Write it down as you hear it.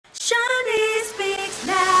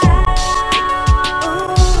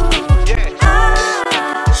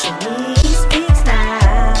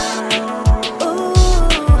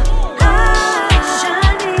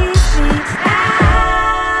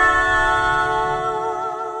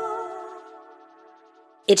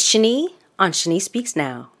It's Shani on Shani Speaks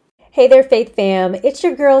Now. Hey there, Faith Fam. It's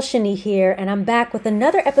your girl, Shani here, and I'm back with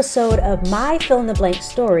another episode of My Fill in the Blank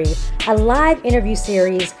Story, a live interview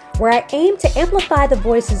series where I aim to amplify the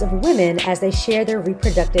voices of women as they share their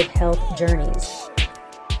reproductive health journeys.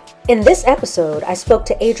 In this episode, I spoke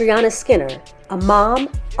to Adriana Skinner, a mom,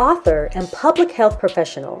 author, and public health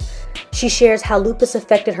professional. She shares how lupus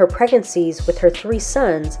affected her pregnancies with her 3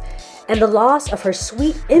 sons and the loss of her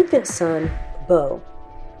sweet infant son, Beau.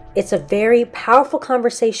 It's a very powerful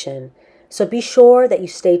conversation, so be sure that you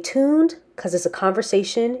stay tuned because it's a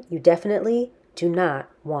conversation you definitely do not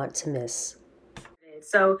want to miss.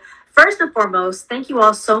 So first and foremost, thank you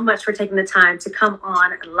all so much for taking the time to come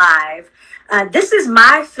on live. This is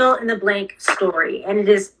my fill in the blank story, and it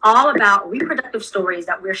is all about reproductive stories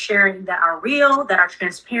that we're sharing that are real, that are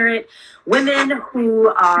transparent, women who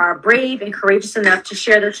are brave and courageous enough to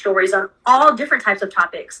share their stories on all different types of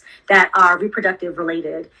topics that are reproductive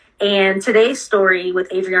related. And today's story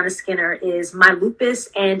with Adriana Skinner is my lupus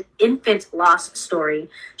and infant loss story.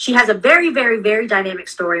 She has a very, very, very dynamic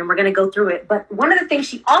story, and we're going to go through it. But one of the things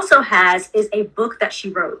she also has is a book that she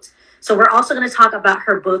wrote. So we're also going to talk about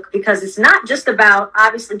her book because it's not just about,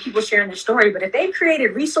 obviously, people sharing their story, but if they've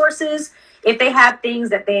created resources, if they have things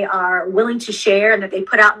that they are willing to share and that they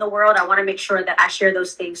put out in the world, I want to make sure that I share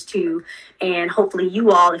those things too. And hopefully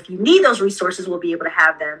you all, if you need those resources, will be able to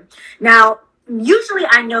have them. Now, usually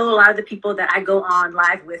I know a lot of the people that I go on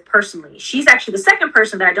live with personally. She's actually the second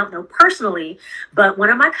person that I don't know personally, but one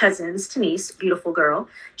of my cousins, Denise, beautiful girl,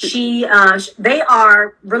 they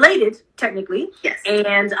are related technically. Yes.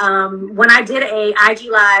 And when I did a IG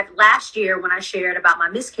live last year, when I shared about my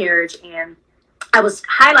miscarriage and I was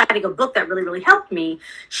highlighting a book that really, really helped me,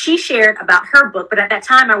 she shared about her book. But at that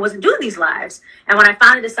time, I wasn't doing these lives. And when I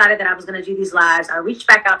finally decided that I was going to do these lives, I reached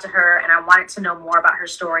back out to her and I wanted to know more about her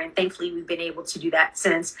story. And thankfully, we've been able to do that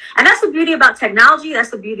since. And that's the beauty about technology.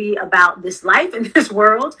 That's the beauty about this life and this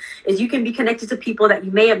world, is you can be connected to people that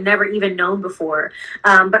you may have never even known before.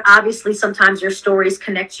 But obviously, sometimes your stories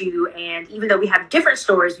connect you. And even though we have different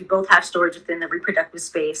stories, we both have stories within the reproductive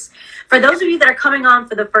space. For those of you that are coming on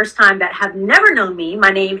for the first time that have never known me, my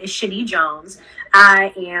name is Shani Jones.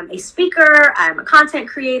 I am a speaker. I'm a content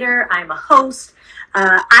creator. I'm a host.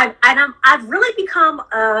 I've really become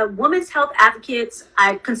a women's health advocate.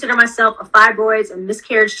 I consider myself a fibroids and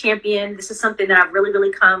miscarriage champion. This is something that I've really,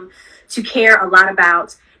 really come to care a lot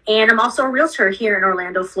about. And I'm also a realtor here in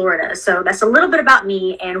Orlando, Florida. So that's a little bit about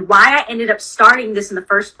me, and why I ended up starting this in the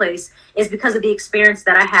first place is because of the experience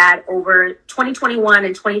that I had over 2021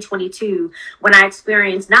 and 2022 when I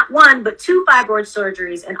experienced not one, but 2 fibroid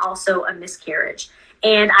surgeries and also a miscarriage.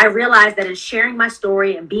 And I realized that in sharing my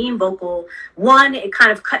story and being vocal, one, it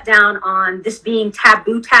kind of cut down on this being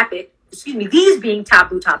these being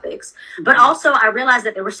taboo topics. But also I realized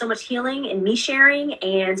that there was so much healing in me sharing.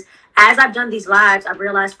 And as I've done these lives, I've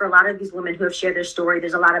realized for a lot of these women who have shared their story,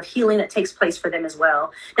 there's a lot of healing that takes place for them as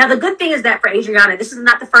well. Now, the good thing is that for Adriana, this is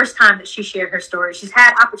not the first time that she shared her story. She's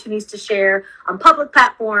had opportunities to share on public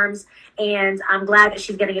platforms, and I'm glad that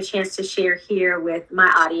she's getting a chance to share here with my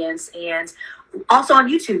audience and also on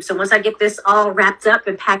YouTube. So once I get this all wrapped up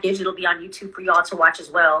and packaged, it'll be on YouTube for you all to watch as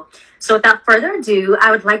well. So without further ado, I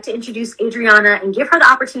would like to introduce Adriana and give her the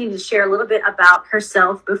opportunity to share a little bit about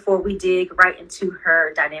herself before we dig right into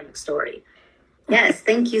her dynamic story. Yes,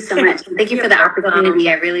 thank you so much. Thank you for the opportunity.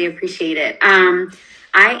 I really appreciate it.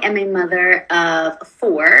 I am a mother of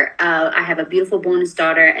 4. I have a beautiful bonus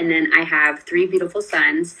daughter, and then I have 3 beautiful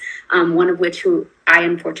sons, one of which who I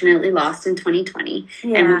unfortunately lost in 2020.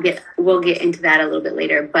 Yeah. And we'll get into that a little bit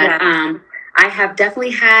later. But I have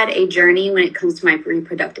definitely had a journey when it comes to my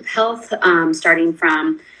reproductive health, starting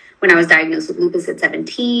from when I was diagnosed with lupus at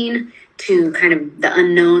 17 to kind of the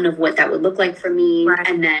unknown of what that would look like for me. Right.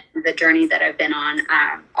 And then the journey that I've been on,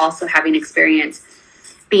 also having experience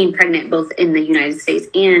being pregnant both in the United States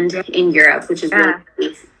and in Europe, which is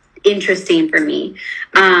really interesting for me.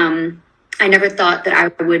 I never thought that I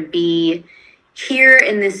would be here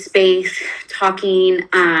in this space talking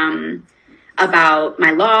about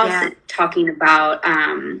my loss, talking about,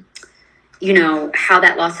 how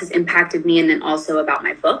that loss has impacted me, and then also about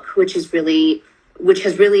my book, which has really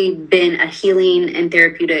been a healing and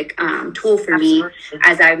therapeutic tool for me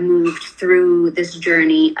as I've moved through this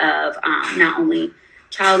journey of not only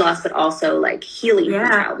child loss, but also like healing from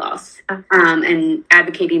child loss, and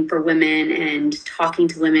advocating for women and talking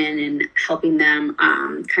to women and helping them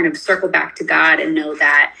kind of circle back to God and know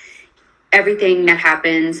that everything that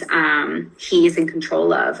happens, He is in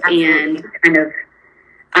control of. Absolutely. And kind of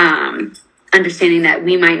understanding that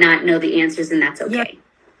we might not know the answers, and that's okay.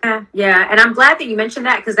 Yeah. And I'm glad that you mentioned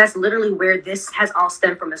that, because that's literally where this has all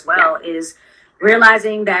stemmed from as well, is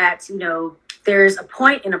realizing that, there's a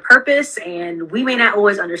point and a purpose, and we may not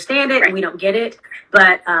always understand it and we don't get it.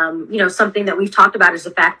 But, something that we've talked about is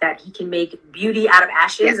the fact that he can make beauty out of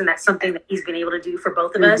ashes. And that's something that he's been able to do for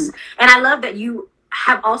both of us. And I love that you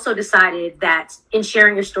have also decided that in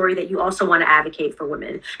sharing your story that you also want to advocate for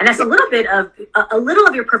women. And that's a little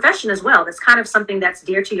of your profession as well. That's kind of something that's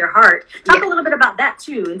dear to your heart. Talk a little bit about that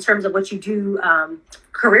too, in terms of what you do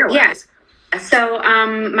career-wise. Yes. So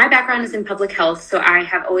my background is in public health. So I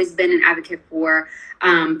have always been an advocate for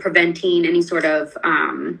preventing any sort of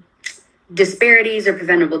disparities or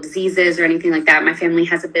preventable diseases or anything like that. My family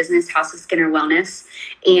has a business, House of Skinner Wellness,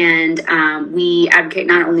 and we advocate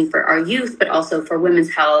not only for our youth, but also for women's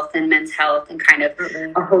health and men's health, and kind of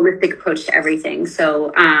a holistic approach to everything.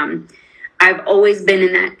 So I've always been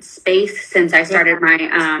in that space since I started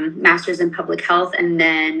my master's in public health, and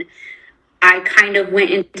then I kind of went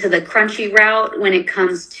into the crunchy route when it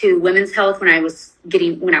comes to women's health when I was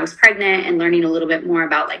pregnant and learning a little bit more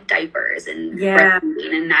about like diapers and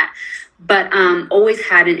breastfeeding and that. But always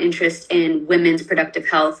had an interest in women's productive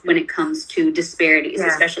health when it comes to disparities,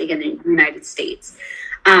 especially in the United States.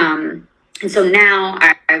 And so now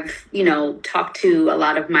I've, talked to a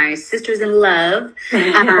lot of my sisters in love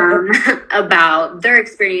about their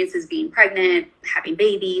experiences being pregnant, having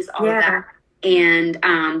babies, all of that. And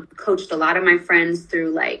coached a lot of my friends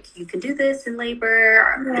through like, you can do this in labor,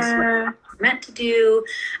 or this is what you're meant to do,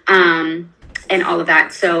 and all of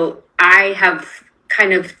that. So I have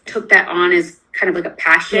kind of took that on as kind of like a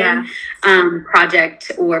passion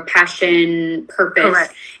project or passion purpose,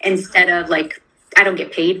 instead of like, I don't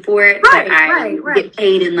get paid for it, but I get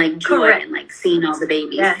paid in like joy and like seeing all the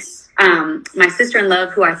babies. My sister-in-law,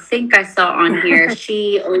 who I think I saw on here,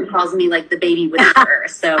 she always calls me like the baby whisperer.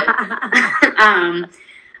 So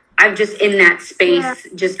I'm just in that space,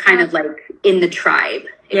 just kind of like in the tribe.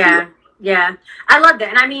 Yeah. I love that.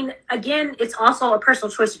 And I mean, again, it's also a personal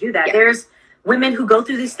choice to do that. There's women who go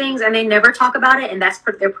through these things and they never talk about it, and that's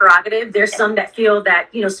their prerogative. There's some that feel that,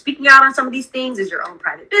 speaking out on some of these things is your own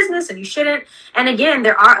private business and you shouldn't. And again,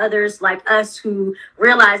 there are others like us who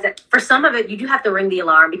realize that for some of it, you do have to ring the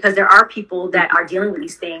alarm, because there are people that are dealing with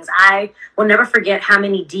these things. I will never forget how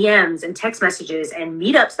many DMs and text messages and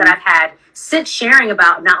meetups that I've had since sharing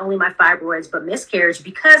about not only my fibroids, but miscarriage,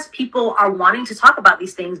 because people are wanting to talk about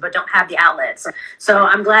these things, but don't have the outlets. So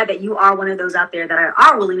I'm glad that you are one of those out there that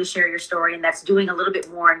are willing to share your story, and that's doing a little bit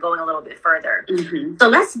more and going a little bit further. So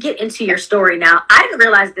let's get into your story now. I didn't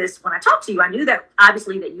realize this when I talked to you. I knew that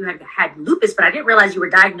obviously that you had lupus, but I didn't realize you were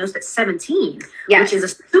diagnosed at 17, which is a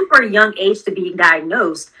super young age to be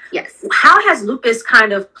diagnosed. How has lupus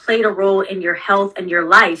kind of played a role in your health and your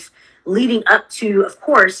life leading up to, of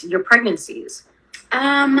course, your pregnancies?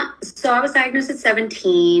 So I was diagnosed at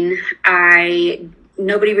 17.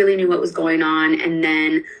 Nobody really knew what was going on. And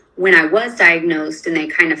then when I was diagnosed and they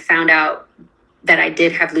kind of found out that I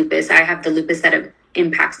did have lupus, I have the lupus that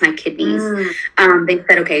impacts my kidneys. They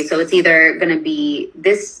said, okay, so it's either going to be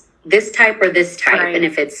this type or this type. And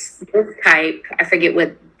if it's this type, I forget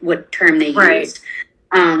what term they used.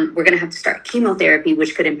 We're going to have to start chemotherapy,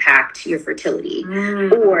 which could impact your fertility.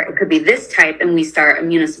 Or it could be this type and we start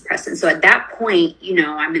immunosuppressants. So at that point,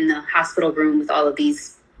 I'm in the hospital room with all of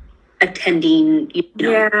these attending,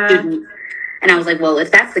 students. And I was like, well, if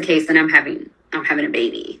that's the case, then I'm having a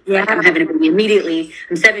baby. I'm having a baby immediately.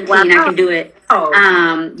 I'm 17. I can do it.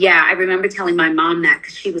 I remember telling my mom that,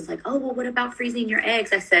 because she was like, oh, well, what about freezing your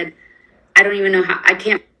eggs? I said, I don't even know how. I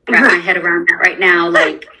can't wrap my head around that right now.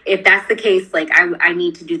 Like, if that's the case, like I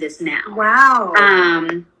need to do this now.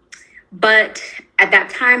 But at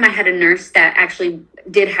that time I had a nurse that actually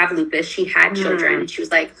did have lupus. She had children. She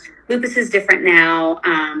was like, lupus is different now.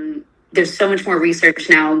 There's so much more research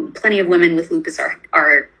now. Plenty of women with lupus are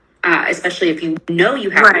especially if you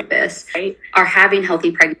have lupus, are having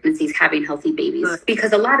healthy pregnancies, having healthy babies.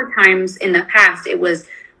 Because a lot of times in the past, it was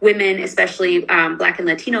women, especially Black and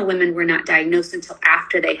Latino women, were not diagnosed until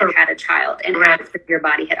after they had a child, and after your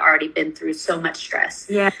body had already been through so much stress.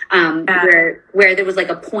 Where there was like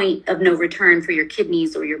a point of no return for your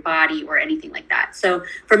kidneys or your body or anything like that. So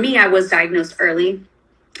for me, I was diagnosed early.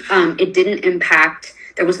 It didn't impact.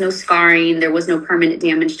 There was no scarring. There was no permanent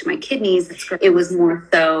damage to my kidneys. It was more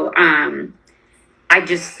so,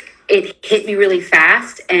 it hit me really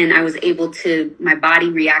fast, and I was able to, my body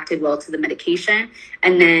reacted well to the medication.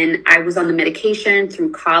 And then I was on the medication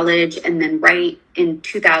through college. And then right in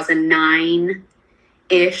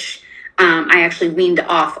 2009-ish, I actually weaned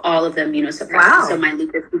off all of the immunosuppressants. Wow. So my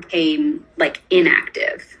lupus became like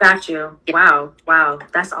inactive. Got you. Yeah. Wow.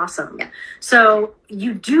 That's awesome. Yeah. So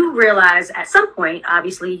you do realize at some point,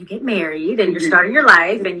 obviously, you get married and you're Mhm. starting your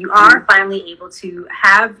life and you are finally able to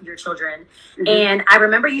have your children. Mhm. And I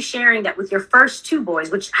remember you sharing that with your first two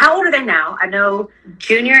boys, which, how old are they now? I know.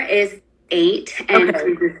 Junior is 8 and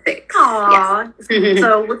Okay. Cruz is 6. Aww. Yes.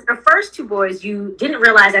 So with your first two boys, you didn't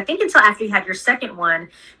realize, I think until after you had your second one,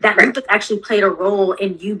 that Right. lupus actually played a role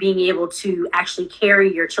in you being able to actually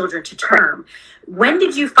carry your children to term. When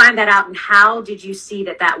did you find that out, and how did you see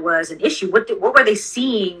that that was an issue? What were they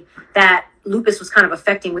seeing that lupus was kind of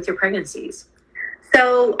affecting with your pregnancies?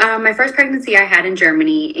 So my first pregnancy I had in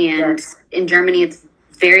Germany, and Yes. in Germany it's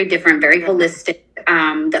very different, very holistic.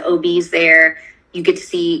 The OBs there, you get to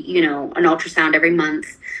see, you know, an ultrasound every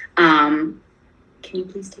month. Can you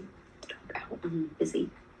please take the dog out? I'm busy.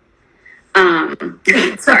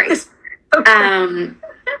 Sorry.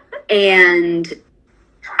 And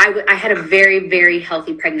I had a very, very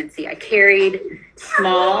healthy pregnancy. I carried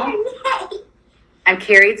small.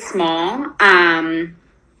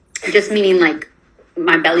 Just meaning like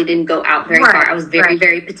my belly didn't go out very far. I was very,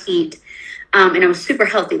 very petite. And I was super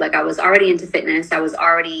healthy. Like I was already into fitness. I was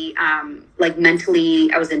already like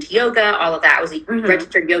mentally, I was into yoga, all of that. I was a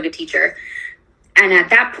registered yoga teacher. And at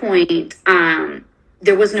that point,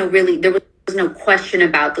 there was no question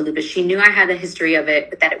about the lupus. She knew I had a history of it,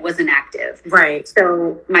 but that it wasn't active. Right.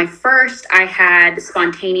 So my first I had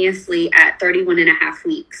spontaneously at 31 and a half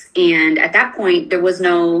weeks. And at that point, there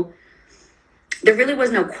really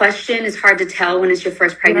was no question. It's hard to tell when it's your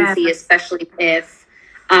first pregnancy, especially if,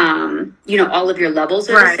 you know, all of your levels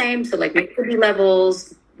are the same. So like my kidney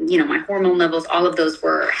levels, you know, my hormone levels, all of those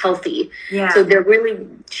were healthy. Yeah. So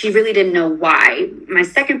she really didn't know why. My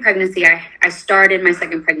second pregnancy, I started my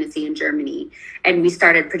second pregnancy in Germany, and we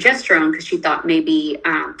started progesterone because she thought maybe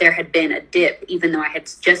there had been a dip, even though I had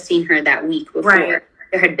just seen her that week before. Right.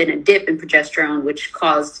 There had been a dip in progesterone, which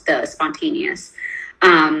caused the spontaneous.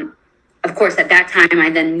 Of course, at that time, I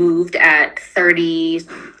then moved at 30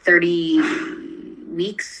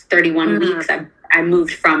 weeks, 31 weeks. I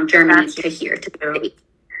moved from Germany to here, to the States.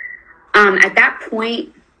 At that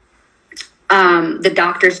point, the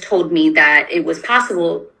doctors told me that it was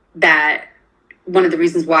possible that one of the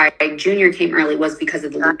reasons why Junior came early was because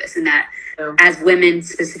of the lupus, and that as women,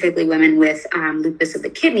 specifically women with lupus of the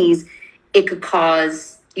kidneys, it could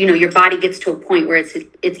cause, you know, your body gets to a point where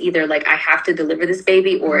it's either like, I have to deliver this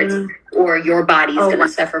baby, or or your body is going to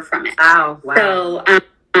suffer from it. Wow.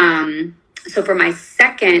 So for my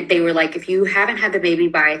second, they were like, if you haven't had the baby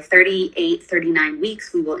by 38, 39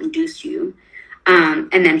 weeks, we will induce you. And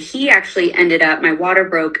then he actually ended up, my water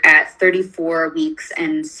broke at 34 weeks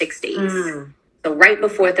and 6 days. So right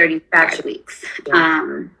before 35 weeks.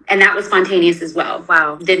 And that was spontaneous as well.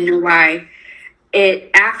 Wow. Didn't know why.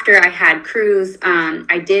 After I had Cruz,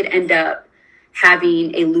 I did end up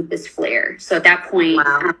having a lupus flare. So at that point,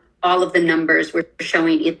 all of the numbers were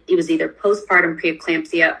showing it was either postpartum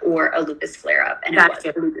preeclampsia or a lupus flare-up. And it was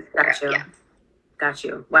a lupus flare-up. Yeah. Got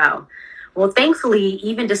you. Wow. Well, thankfully,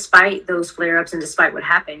 even despite those flare-ups and despite what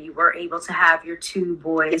happened, you were able to have your two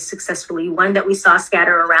boys successfully. One that we saw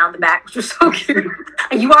scatter around the back, which was so cute.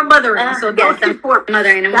 And you are mothering, so don't support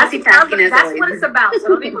mothering. I'm that's multitasking as always. That's what it's about. So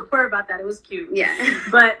don't even worry about that. It was cute. Yeah.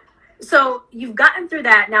 But so you've gotten through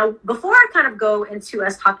that. Now, before I kind of go into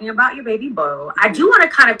us talking about your baby Bo, I do want to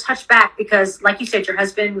kind of touch back because, like you said, your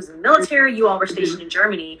husband was in the military. You all were stationed in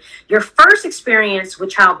Germany. Your first experience with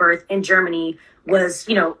childbirth in Germany was,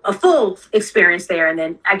 you know, a full experience there. And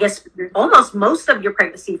then I guess almost most of your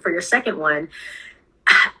pregnancy for your second one.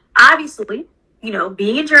 Obviously, you know,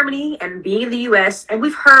 being in Germany and being in the US, and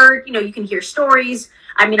we've heard, you know, you can hear stories.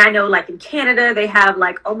 I mean, I know like in Canada, they have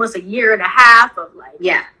like almost a year and a half of like,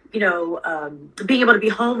 you know, being able to be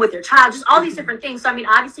home with your child, just all these different things. So, I mean,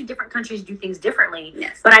 obviously different countries do things differently,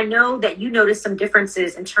 but I know that you noticed some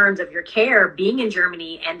differences in terms of your care being in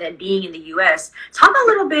Germany and then being in the US. Talk a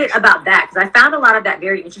little bit about that, because I found a lot of that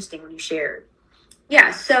very interesting when you shared.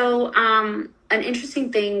 Yeah. So, an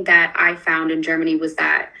interesting thing that I found in Germany was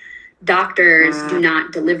that doctors do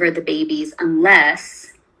not deliver the babies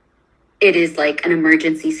unless it is like an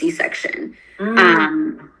emergency C-section.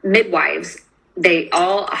 Midwives,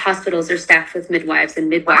 all hospitals are staffed with midwives, and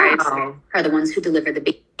midwives are the ones who deliver the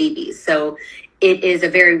babies. So it is a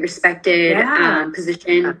very respected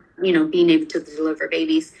position, you know, being able to deliver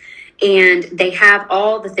babies. And they have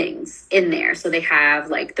all the things in there. So they have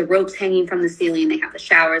like the ropes hanging from the ceiling. They have the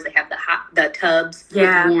showers. They have the tubs with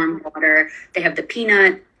warm water. They have the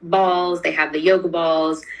peanut balls. They have the yoga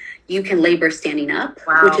balls. You can labor standing up,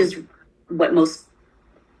 which is what most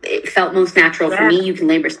it felt most natural for me. You can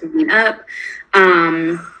labor standing up.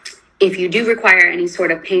 If you do require any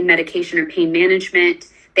sort of pain medication or pain management,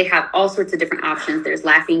 they have all sorts of different options. There's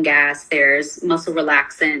laughing gas, there's muscle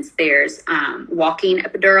relaxants, there's walking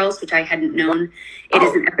epidurals, which I hadn't known. It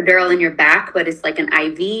is an epidural in your back, but it's like an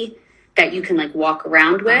IV that you can like walk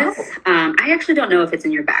around with. I actually don't know if it's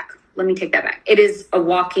in your back. Let me take that back. It is a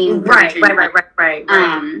walking. Right.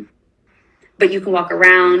 But you can walk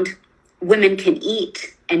around. Women can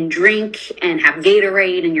eat and drink and have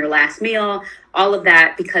Gatorade in your last meal, all of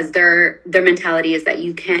that, because their mentality is that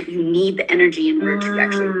you need the energy in order to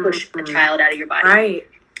actually push a child out of your body. Right.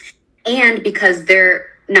 And because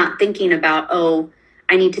they're not thinking about, oh,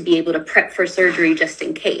 I need to be able to prep for surgery just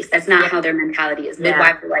in case. That's not how their mentality is.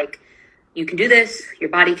 Midwives are like, you can do this, your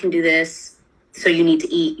body can do this. So you need to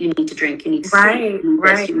eat, you need to drink, you need to sleep, you need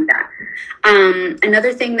this, you need that.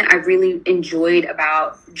 Another thing that I really enjoyed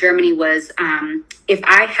about Germany was if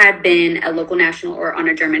I had been a local national or on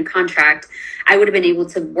a German contract, I would have been able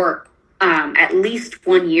to work at least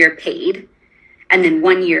 1 year paid and then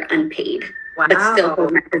 1 year unpaid, but still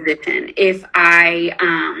hold my position. If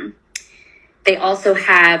they also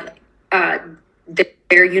have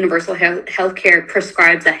their universal health care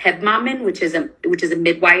prescribes a Hebammen, which is a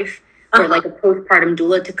midwife or like a postpartum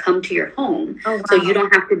doula to come to your home. So you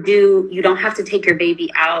don't have to take your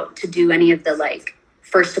baby out to do any of the like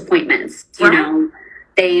first appointments. You know,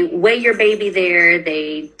 they weigh your baby there.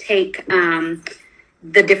 They take the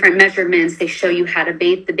different measurements. They show you how to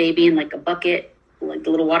bathe the baby in like a bucket, like the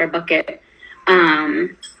little water bucket.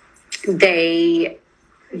 They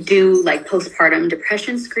do like postpartum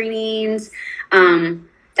depression screenings,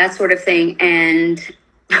 that sort of thing. And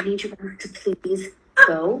I need you guys to please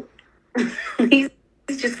go. Please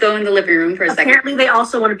just go in the living room for a second. Apparently they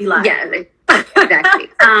also want to be live. Yeah, exactly.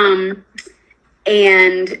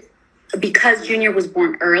 And because Junior was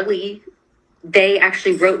born early, they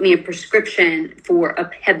actually wrote me a prescription for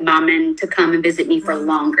a Hebammen to come and visit me for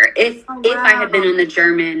longer. If I had been on the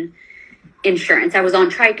German insurance, I was on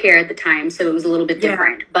TRICARE at the time, so it was a little bit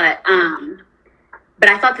different. But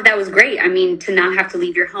I thought that was great. I mean, to not have to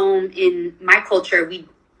leave your home. In my culture, we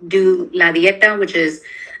do la dieta, which is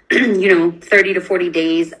 30 to 40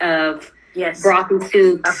 days of broth and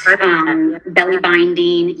soups, belly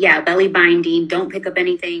binding. Yeah, belly binding. Don't pick up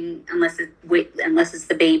anything unless it's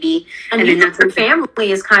the baby. And then that's your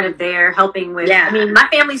family is kind of there helping with. Yeah. I mean, my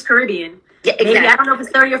family's Caribbean. Yeah, exactly. Maybe I don't know if it's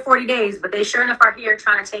 30 or 40 days, but they sure enough are here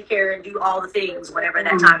trying to take care and do all the things whenever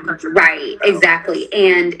that time comes. Right, exactly.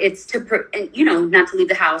 And it's not to leave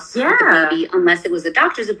the house with the baby unless it was a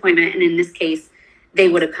doctor's appointment. And in this case, they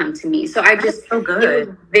would have come to me. So it was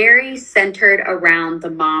very centered around the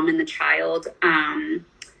mom and the child.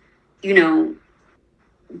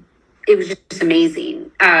 It was just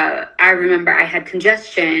amazing. I remember I had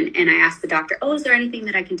congestion and I asked the doctor, oh, is there anything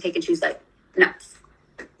that I can take? And she was like, no,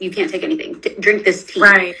 you can't take anything. Drink this tea.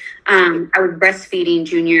 Right. I was breastfeeding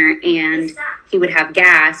Junior and he would have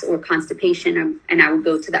gas or constipation and I would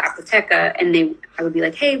go to the apotheca and I would be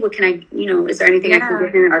like, hey, what can I, is there anything I can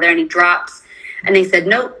give him? Are there any drops? And they said,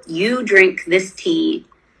 nope, you drink this tea.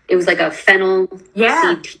 It was like a fennel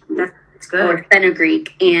seed tea. That's good. Or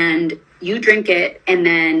fenugreek. And you drink it. And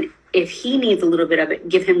then if he needs a little bit of it,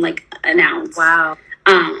 give him like an ounce. Wow.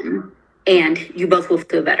 And you both will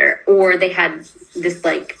feel better. Or they had this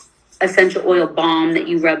like essential oil balm that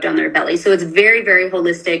you rubbed on their belly. So it's very, very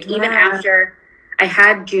holistic. Yeah. Even after I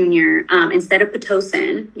had Junior, instead of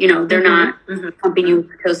Pitocin, they're not pumping you with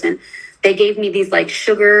Pitocin. They gave me these like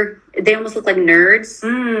sugar, they almost look like nerds,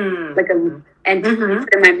 and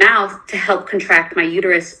put in my mouth to help contract my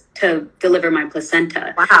uterus to deliver my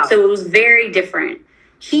placenta. Wow. So it was very different.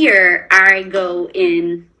 Here, I go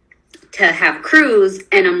in to have cruise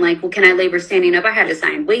and I'm like, well, can I labor standing up? I had to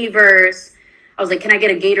sign waivers. I was like, can I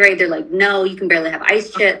get a Gatorade? They're like, no, you can barely have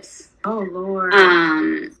ice chips. Oh, Lord.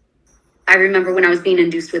 I remember when I was being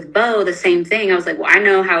induced with Bo, the same thing. I was like, well, I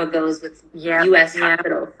know how it goes with U.S.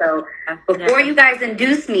 hospitals. So before you guys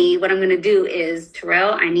induce me, what I'm going to do is,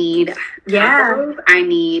 Terrell, I need tacos. I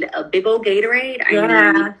need a big old Gatorade.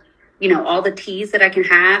 I need, all the teas that I can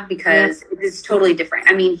have because it's totally different.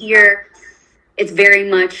 I mean, here it's very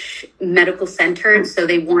much medical centered. So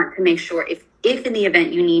they want to make sure if in the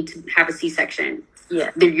event you need to have a C-section,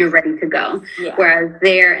 you're ready to go. Yeah. Whereas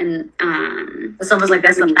there and it's almost like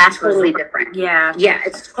that's totally different. Yeah,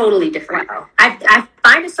 it's totally different. Wow. I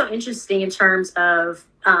find it so interesting in terms of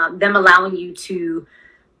them allowing you to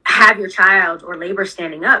have your child or labor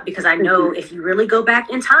standing up, because I know if you really go back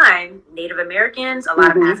in time, Native Americans, a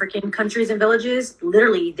lot of African countries and villages,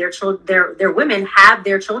 literally their women have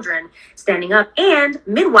their children standing up, and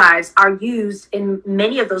midwives are used in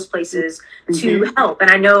many of those places to help.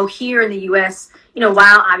 And I know here in the U.S.,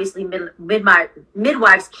 while obviously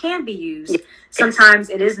midwives can be used, sometimes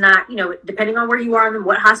it is not, depending on where you are and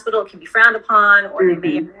what hospital, it can be frowned upon, or they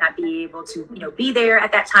may not be able to, be there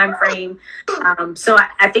at that time frame. So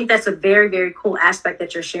I think that's a very, very cool aspect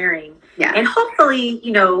that you're sharing. Yeah. And hopefully,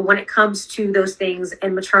 when it comes to those things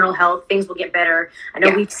in maternal health, things will get better. I know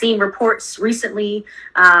we've seen reports recently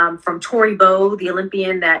from Tori Bowe, the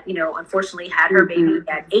Olympian that, unfortunately had her baby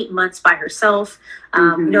at 8 months by herself.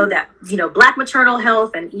 Know that, Black maternal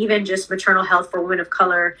health and even just maternal health for women of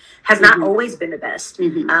color has not always been the best.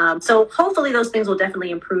 So hopefully those things will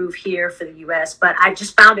definitely improve here for the U.S. But I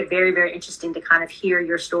just found it very, very interesting to kind of hear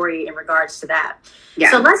your story in regards to that.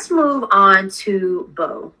 So let's move on to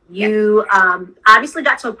Bo. You obviously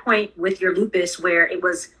got to a point with your lupus where it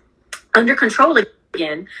was under control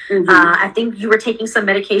again. I think you were taking some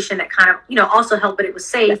medication that kind of, also helped, but it was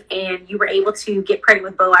safe, and you were able to get pregnant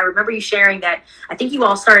with Bo. I remember you sharing that I think you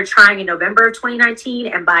all started trying in November of 2019,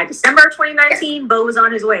 and by December of 2019, Bo was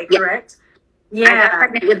on his way, correct? I got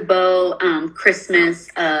pregnant with Bo Christmas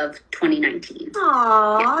of 2019.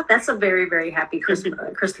 Aw, that's a very, very happy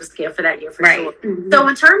Christmas gift for that year, for sure. So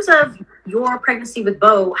in terms of your pregnancy with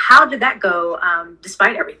Bo, how did that go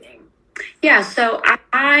despite everything? Yeah, so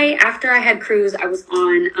after I had Cruz, I was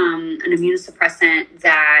on an immunosuppressant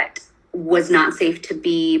that was not safe to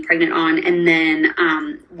be pregnant on. And then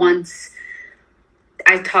once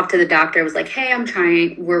I talked to the doctor, I was like,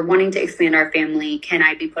 hey, we're wanting to expand our family. Can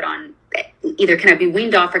I be put on, either can I be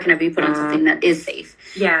weaned off or can I be put on something that is safe?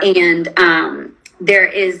 Yeah. And there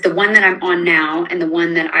is the one that I'm on now, and the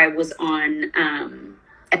one that I was on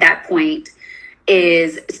at that point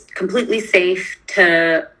is completely safe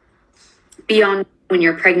to be on when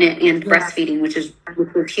you're pregnant and breastfeeding, which was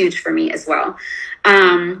huge for me as well.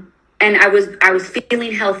 And I was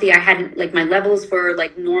feeling healthy. I hadn't, my levels were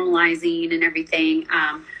normalizing and everything.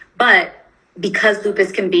 But because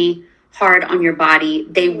lupus can be hard on your body,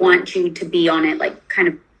 they want you to be on it kind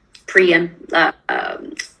of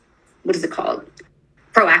what is it called?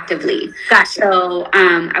 Proactively. Gotcha. So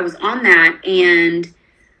I was on that, and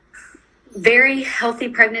very healthy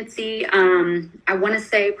pregnancy. I want to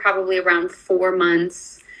say probably around 4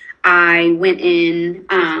 months. I went in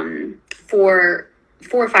for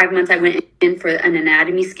 4 or 5 months. I went in for an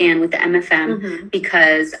anatomy scan with the MFM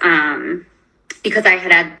because I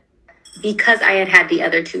had had the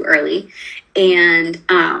other two early, and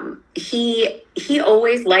he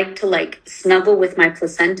always liked to snuggle with my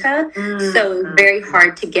placenta, so it was very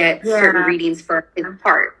hard to get certain readings for his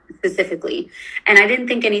heart specifically, and I didn't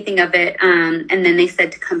think anything of it. And then they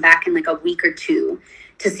said to come back in a week or two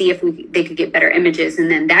to see if they could get better images.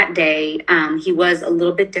 And then that day, he was a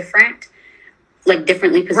little bit different,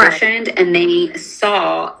 differently positioned, and they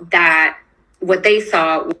saw that. What they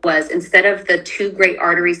saw was, instead of the two great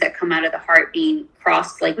arteries that come out of the heart being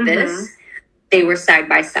crossed like this, they were side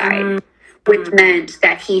by side, which meant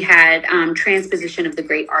that he had transposition of the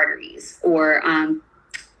great arteries, or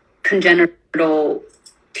congenital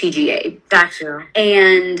TGA. Gotcha.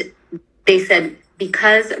 And they said,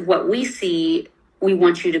 because of what we see, we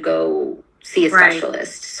want you to go see a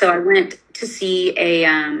specialist. So I went to see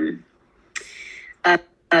a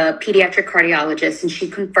pediatric cardiologist, and she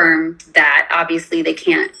confirmed that obviously they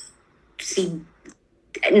can't see,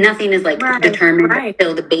 nothing is determined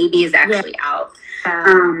until the baby is actually out.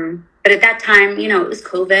 But at that time, it was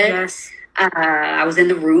COVID. Yes. I was in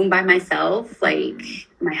the room by myself.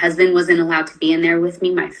 My husband wasn't allowed to be in there with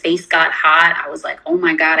me. My face got hot. I was like, oh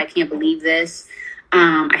my God, I can't believe this.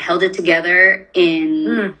 I held it together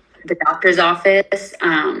in the doctor's office.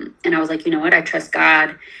 And I was like, you know what? I trust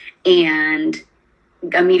God. And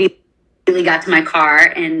immediately got to my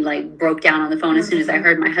car and broke down on the phone as soon as I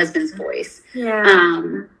heard my husband's voice.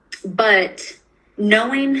 But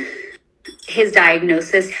knowing his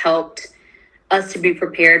diagnosis helped us to be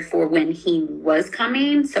prepared for when he was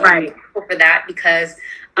coming. So I'm grateful for that, because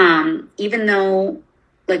even though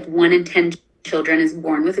 1 in 10 children is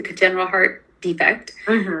born with a congenital heart defect,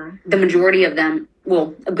 the majority of them,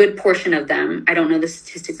 well, a good portion of them, I don't know the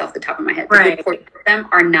statistics off the top of my head, but a good portion of them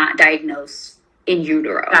are not diagnosed in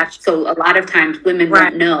utero. Gotcha. So a lot of times women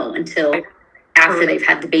won't know until after they've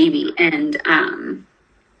had the baby. And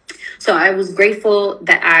so I was grateful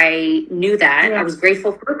that I knew that. I was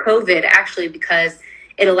grateful for COVID, actually, because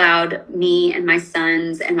it allowed me and my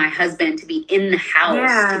sons and my husband to be in the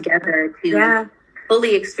house together to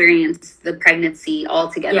fully experienced the pregnancy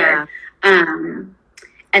altogether. Yeah.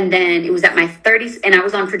 And then it was at my 30s, and I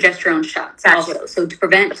was on progesterone shots also. So to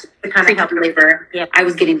prevent preterm labor, I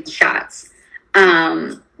was getting the shots.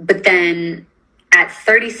 But then at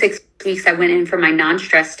 36 weeks, I went in for my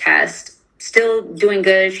non-stress test, still doing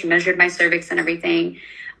good. She measured my cervix and everything.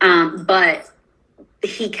 But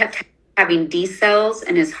he kept having D cells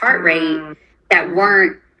in his heart rate that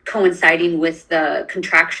weren't coinciding with the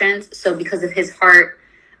contractions. So because of his heart,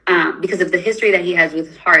 because of the history that he has with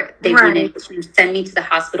his heart, they wanted to send me to the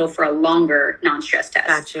hospital for a longer non-stress test.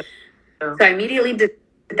 Gotcha. So I immediately did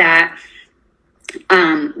that.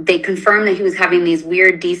 They confirmed that he was having these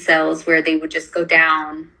weird D cells where they would just go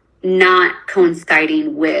down, not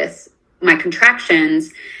coinciding with my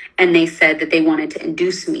contractions. And they said that they wanted to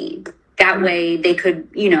induce me. That way they could,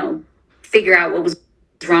 figure out what was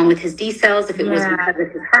wrong with his D cells, if it was because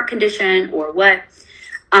of his heart condition or what.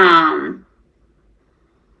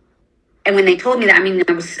 And when they told me that,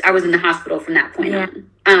 I was in the hospital from that point on.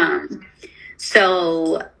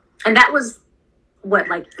 And that was what,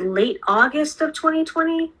 like late August of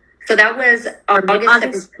 2020? So that was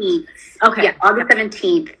August 17th. Okay. Yeah, August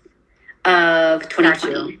 17th of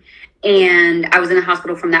 2020. And I was in the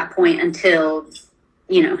hospital from that point until,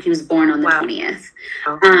 he was born on the 20th.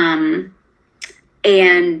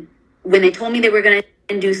 And when they told me they were going to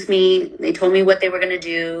induce me, they told me what they were going to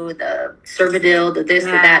do, the Cervidil, the this,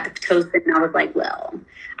 the that, the Pitocin. And I was like, well,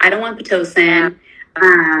 I don't want Pitocin.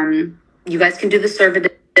 You guys can do the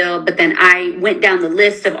Cervidil. But then I went down the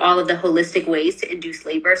list of all of the holistic ways to induce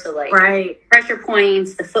labor. So like pressure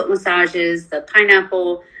points, the foot massages, the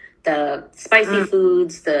pineapple, the spicy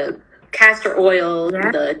foods, the castor oil,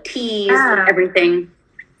 the teas, everything,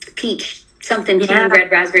 peach, something tea,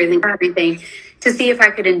 red raspberry leaf, everything, to see if I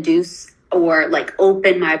could induce or like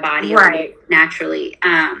open my body naturally.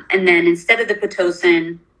 And then instead of the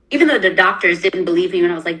Pitocin, even though the doctors didn't believe me when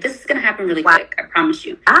I was like, this is going to happen really quick, I promise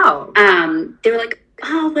you. They were like,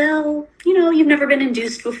 oh, well, you've never been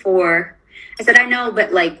induced before. I said, I know,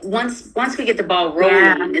 but like once we get the ball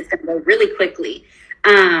rolling, it's going to go really quickly.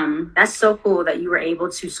 That's so cool that you were able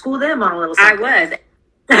to school them on a little something. I was.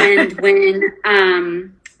 And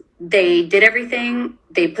when they did everything,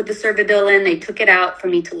 they put the Cervidil in, they took it out for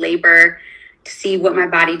me to labor to see what my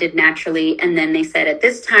body did naturally. And then they said, at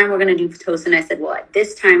this time, we're going to do Pitocin. I said, well, at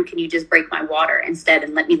this time, can you just break my water instead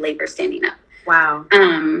and let me labor standing up? Wow.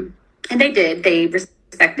 And they did. They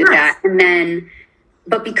respected that. And then,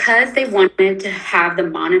 but because they wanted to have the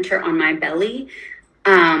monitor on my belly,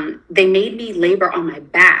 they made me labor on my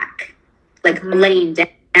back, like laying down.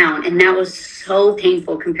 And that was so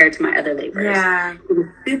painful compared to my other labors. It was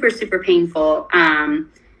super, super painful.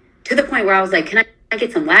 To the point where I was like, can I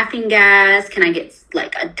get some laughing gas? Can I get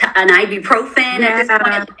like an ibuprofen at this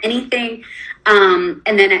point? Anything? And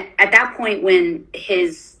then at that point when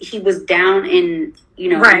he was down in,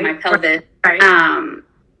 in my pelvis,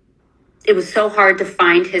 it was so hard to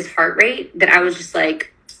find his heart rate that I was just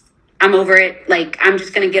like, I'm over it. Like, I'm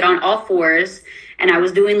just going to get on all fours. And I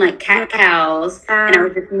was doing like cat cows, and I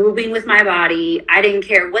was just moving with my body. I didn't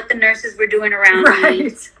care what the nurses were doing around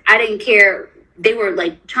me. I didn't care. They were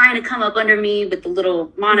like trying to come up under me with the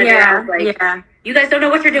little monitor. I was like, you guys don't know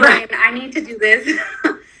what you're doing. I need to do this.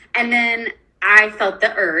 And then I felt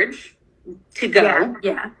the urge to go.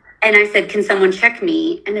 And I said, can someone check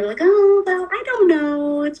me? And they were like, oh, well, I don't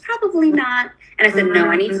know. It's probably not. And I said, no,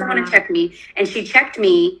 I need someone to check me. And she checked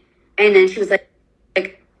me. And then she was like,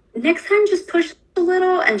 next time, just push a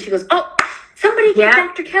little. And she goes, oh, somebody get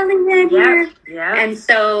Dr. Kelly in here. And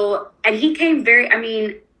so, and he came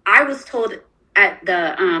I was told at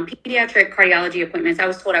the pediatric cardiology appointments, I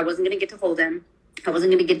was told I wasn't going to get to hold him. I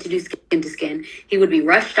wasn't going to get to do skin to skin. He would be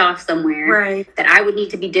rushed off somewhere. That I would need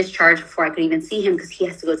to be discharged before I could even see him because he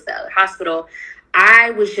has to go to the other hospital.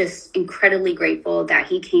 I was just incredibly grateful that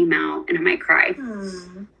he came out, and I might cry.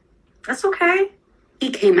 That's okay. He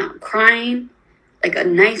came out crying, like a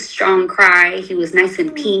nice, strong cry. He was nice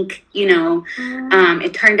and pink,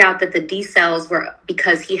 It turned out that the D cells were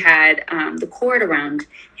because he had the cord around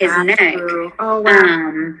his neck. Oh,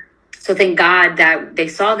 wow. So thank God that they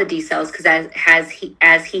saw the D cells, because as he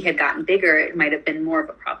had gotten bigger, it might have been more of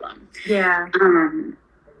a problem. I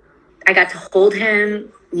got to hold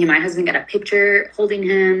him. Me and my husband got a picture holding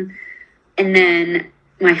him. And then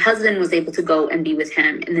my husband was able to go and be with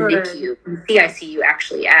him in the NICU, CICU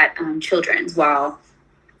actually, at Children's, while,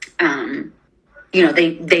 they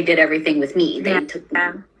did everything with me. They took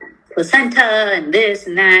the placenta and this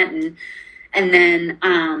and that. And then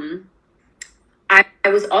I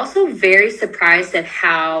was also very surprised at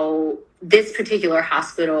how this particular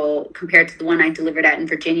hospital, compared to the one I delivered at in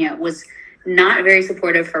Virginia, was not very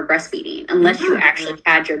supportive for breastfeeding unless you actually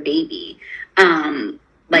had your baby.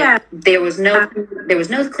 There was no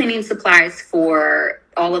cleaning supplies for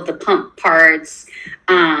all of the pump parts.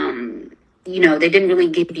 They didn't really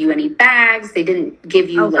give you any bags. They didn't give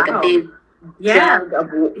you a big jug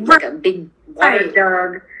of a big water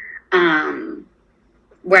jug.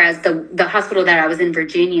 Whereas the hospital that I was in,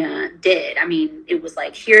 Virginia, did. I mean, it was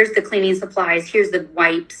like, here's the cleaning supplies, here's the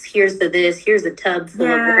wipes, here's the this, here's a tub full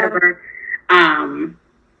of whatever.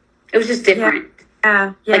 It was just different.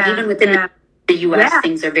 Even within the U.S.,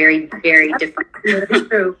 things are very, very different. It's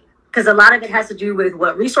true. Because a lot of it has to do with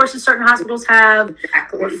what resources certain hospitals have,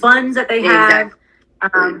 what funds that they have.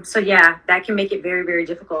 That can make it very, very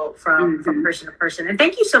difficult from person to person. And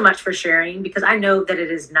thank you so much for sharing, because I know that it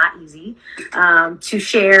is not easy to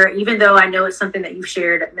share, even though I know it's something that you've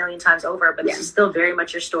shared a million times over, but this is still very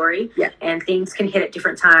much your story, and things can hit at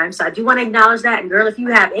different times. So I do want to acknowledge that. And girl, if you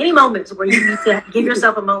have any moments where you need to give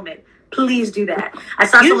yourself a moment, please do that. I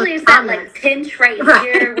saw usually it's that pinch right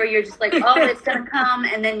here where you're just like, oh, it's going to come.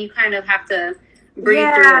 And then you kind of have to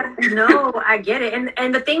breathe through it. No, I get it.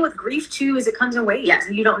 And the thing with grief too is it comes in waves.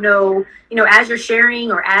 You don't know, as you're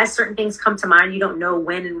sharing or as certain things come to mind, you don't know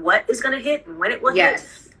when and what is going to hit and when it will hit.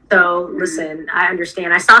 So listen, I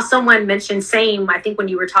understand. I saw someone mention I think when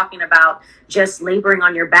you were talking about just laboring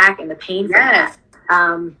on your back and the pain from that.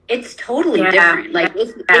 It's totally different. Like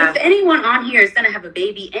if anyone on here is going to have a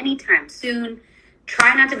baby anytime soon,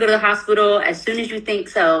 try not to go to the hospital as soon as you think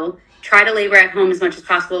so. Try to labor at home as much as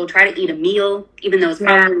possible. Try to eat a meal, even though it's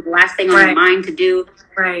probably the last thing on your mind to do.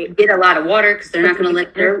 Get a lot of water, because they're not going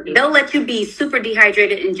to they'll let you be super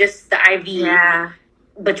dehydrated in just the IV,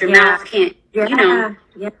 but your mouth can't,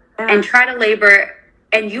 and try to labor.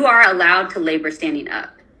 And you are allowed to labor standing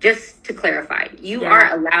up, just to clarify. You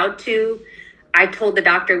are allowed to. I told the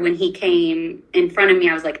doctor when he came in front of me,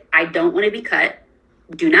 I was like, I don't want to be cut.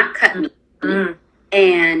 Do not cut me.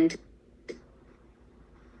 And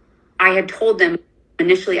I had told them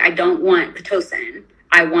initially, I don't want Pitocin.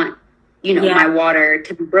 I want, my water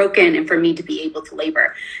to be broken and for me to be able to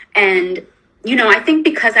labor. And, I think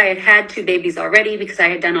because I had had 2 babies already, because I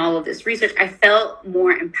had done all of this research, I felt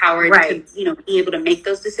more empowered to, be able to make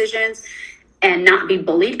those decisions and not be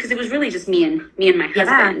bullied, because it was really just me and my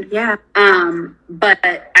husband. But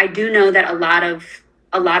I do know that a lot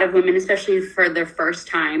of women, especially for their first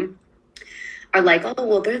time, are like, oh,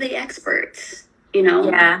 well, they're the experts,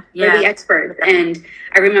 they're the experts. And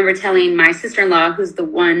I remember telling my sister-in-law, who's the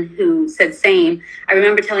one who said same, I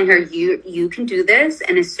remember telling her, you can do this.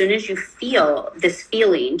 And as soon as you feel this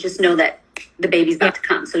feeling, just know that the baby's about to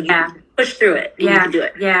come. So you can push through it and you can do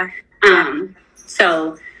it. And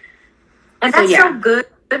that's so good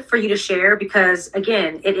for you to share, because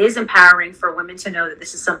again, it is empowering for women to know that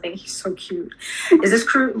this is something. He's so cute. Is this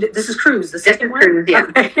Cruz? This is Cruz, the second one? Cruz, yeah.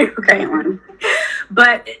 Okay.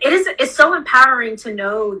 But it's so empowering to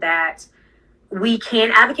know that we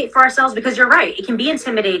can advocate for ourselves, because you're right. It can be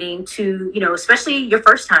intimidating to, especially your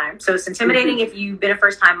first time. So it's intimidating if you've been a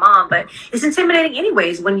first time mom, but it's intimidating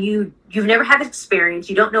anyways when you've never had this experience.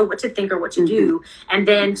 You don't know what to think or what to do. And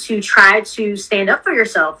then to try to stand up for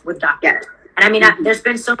yourself with doctors. And I mean, there's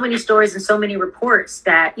been so many stories and so many reports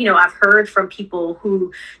that, I've heard from people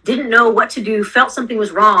who didn't know what to do, felt something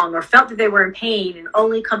was wrong, or felt that they were in pain, and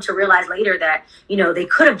only come to realize later that, they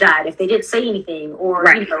could have died if they didn't say anything, or,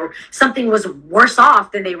 something was worse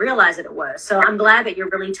off than they realized that it was. So I'm glad that you're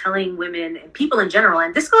really telling women and people in general,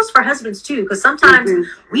 and this goes for husbands too, because sometimes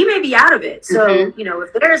we may be out of it. So,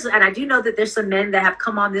 if there's, and I do know that there's some men that have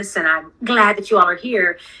come on this, and I'm glad that you all are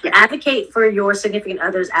here, advocate for your significant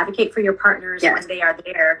others, advocate for your partners when they are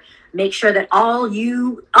there. Make sure that all of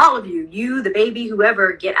you, the baby,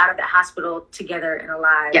 whoever, get out of the hospital together and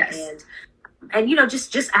alive. And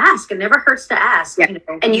just ask. It never hurts to ask.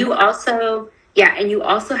 And you also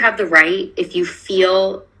have the right, if you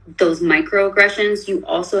feel those microaggressions, you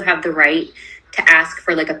also have the right to ask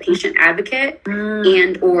for like a patient advocate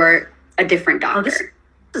and or a different doctor.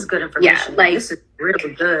 This is good information. This is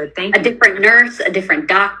really good. Thank you. A different nurse, a different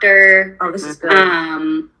doctor. Oh, this is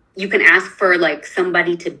good. You can ask for like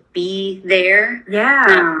somebody to be there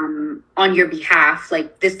on your behalf.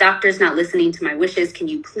 Like, this doctor's not listening to my wishes. Can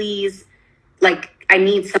you please, I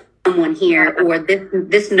need someone here. Or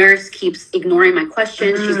this nurse keeps ignoring my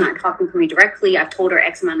questions. She's not talking to me directly. I've told her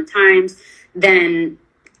X amount of times. Then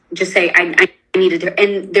just say, I need to.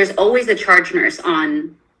 And there's always a charge nurse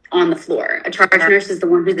on the floor. A charge nurse is the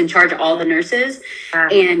one who's in charge of all the nurses.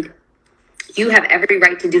 And you have every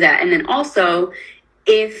right to do that. And then also,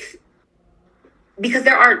 if because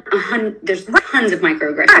there's tons of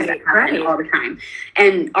microaggressions that happen all the time.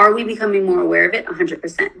 And are we becoming more aware of it?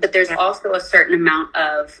 100%. But there's also a certain amount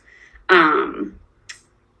of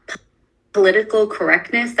political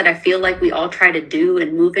correctness that I feel like we all try to do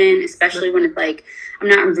and move in, especially when it's like,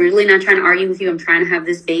 I'm really not trying to argue with you. I'm trying to have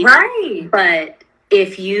this baby. Right. But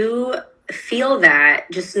if you feel that,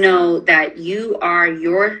 just know that you are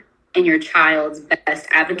your and your child's best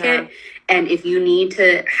advocate. Yeah. And if you need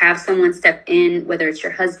to have someone step in, whether it's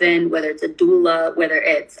your husband, whether it's a doula, whether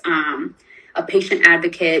it's a patient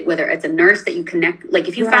advocate, whether it's a nurse that you connect, like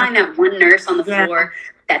if you find that one nurse on the floor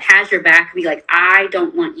that has your back, be like, I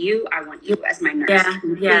don't want you, I want you as my nurse.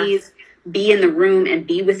 Please be in the room and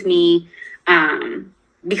be with me,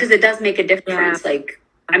 because it does make a difference. Like,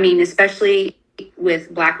 I mean, especially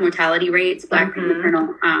with Black mortality rates, Black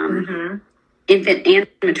maternal, infant and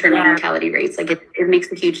maternal mortality rates, like it makes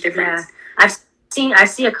a huge difference. I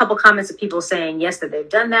see a couple comments of people saying yes, that they've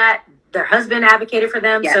done that, their husband advocated for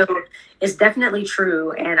them. So it's definitely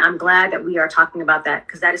true, and I'm glad that we are talking about that,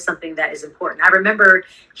 because that is something that is important. I remember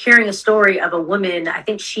hearing a story of a woman, I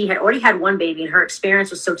think she had already had one baby, and her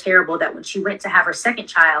experience was so terrible that when she went to have her second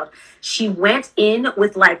child, she went in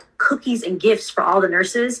with like cookies and gifts for all the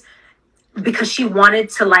nurses, because she wanted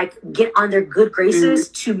to like get on their good graces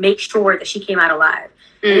to make sure that she came out alive.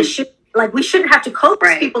 And it should, like, we shouldn't have to coax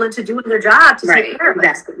people into doing their job to take care of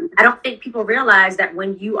us. I don't think people realize that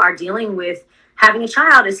when you are dealing with having a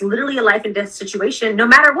child, it's literally a life and death situation, no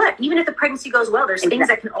matter what. Even if the pregnancy goes well, there's things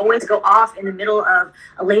that can always go off in the middle of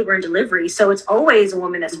a labor and delivery. So it's always a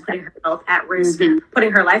woman that's putting her health at risk,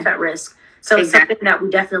 putting her life at risk. So it's something that we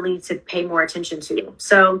definitely need to pay more attention to.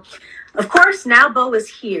 So, of course, now Bo is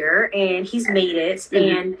here and he's made it,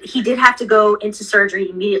 and he did have to go into surgery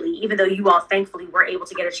immediately, even though you all thankfully were able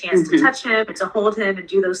to get a chance to touch him and to hold him and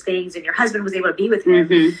do those things, and your husband was able to be with him.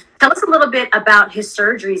 Tell us a little bit about his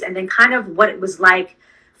surgeries, and then kind of what it was like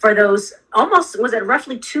for those was it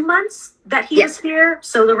roughly 2 months that he was here?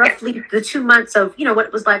 So the 2 months of, what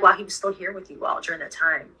it was like while he was still here with you all during that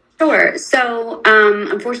time. Sure. So,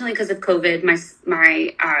 unfortunately, because of COVID,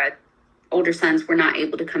 my older sons were not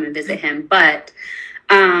able to come and visit him. But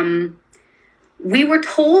we were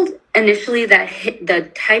told initially that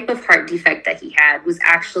the type of heart defect that he had was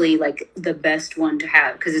actually like the best one to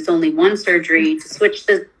have, because it's only one surgery to switch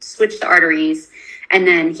the arteries, and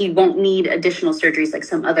then he won't need additional surgeries like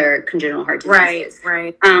some other congenital heart diseases.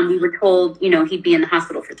 Right. We were told, he'd be in the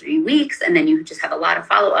hospital for 3 weeks, and then you just have a lot of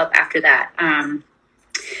follow-up after that.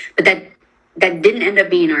 But that didn't end up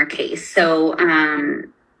being our case. So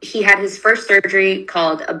he had his first surgery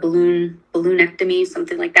called a balloonectomy,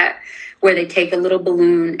 something like that, where they take a little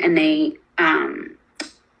balloon and they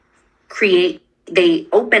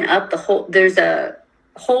open up the hole. There's a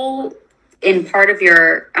hole in part of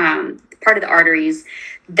the arteries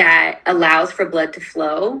that allows for blood to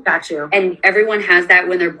flow. Got you. And everyone has that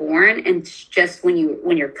when they're born, and just when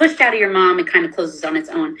you're pushed out of your mom, it kind of closes on its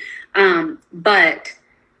own. But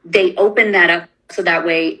they opened that up so that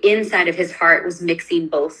way inside of his heart was mixing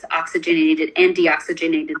both oxygenated and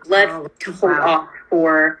deoxygenated blood to hold off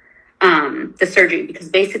for the surgery, because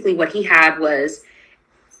basically what he had was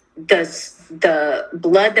the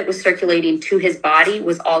blood that was circulating to his body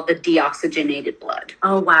was all the deoxygenated blood.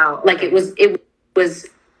 Oh, wow. Like it was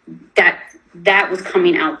that was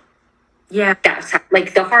coming out. Yeah. That's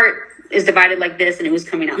like the heart is divided like this, and it was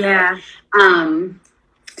coming out. Yeah.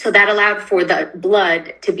 So that allowed for the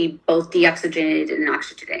blood to be both deoxygenated and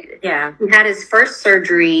oxygenated. Yeah. He had his first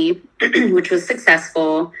surgery, which was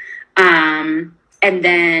successful. And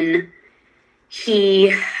then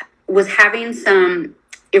he was having some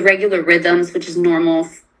irregular rhythms, which is normal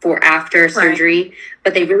for after surgery,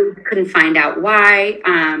 but they really couldn't find out why.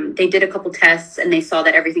 They did a couple tests and they saw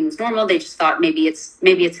that everything was normal. They just thought maybe it's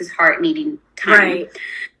his heart needing time.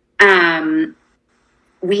 Right.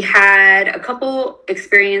 We had a couple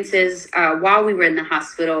experiences while we were in the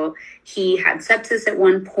hospital. He had sepsis at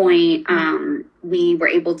one point. We were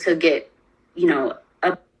able to get,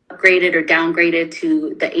 upgraded or downgraded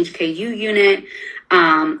to the HKU unit,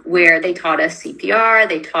 where they taught us CPR.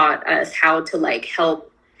 They taught us how to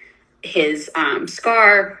help his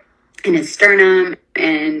scar in his sternum,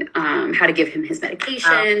 and how to give him his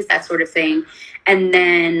medications, that sort of thing. And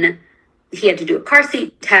then he had to do a car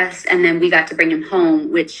seat test, and then we got to bring him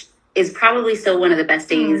home, which is probably still one of the best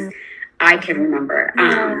days I can remember.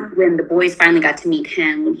 When the boys finally got to meet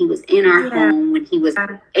him, when he was in our home, when he was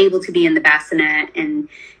able to be in the bassinet, and,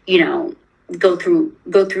 go through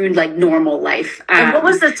like normal life. And what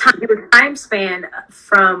was the time span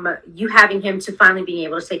from you having him to finally being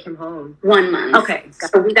able to take him home? 1 month. Okay.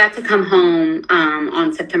 So we got to come home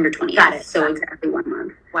on September 20th. Got it. So exactly 1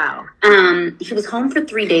 month. Wow. He was home for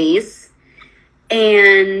 3 days,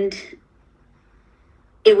 and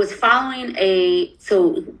it was following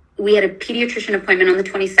so we had a pediatrician appointment on the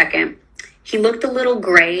 22nd. He looked a little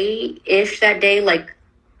gray-ish that day, like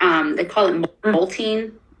they call it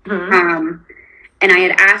molting. Mm-hmm. And I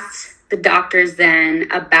had asked the doctors then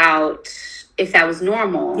about if that was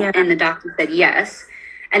normal, and the doctor said yes.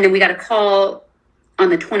 And then we got a call on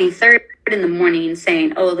the 23rd in the morning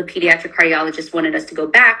saying, oh, the pediatric cardiologist wanted us to go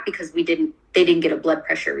back because they didn't get a blood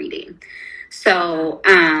pressure reading. So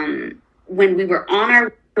when we were on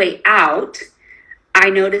our way out, I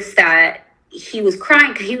noticed that he was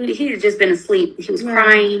crying because he had just been asleep. He was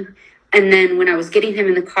crying. And then when I was getting him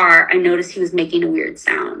in the car, I noticed he was making a weird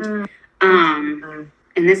sound. And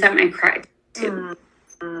this time I cried too.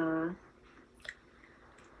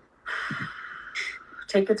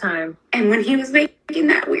 Take your time. And when he was making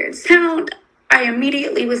that weird sound, I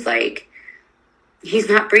immediately was like, he's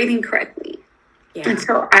not breathing correctly. Yeah. And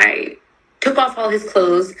so I took off all his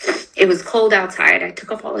clothes. It was cold outside. I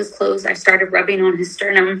took off all his clothes. I started rubbing on his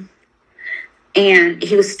sternum. And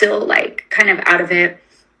he was still like kind of out of it.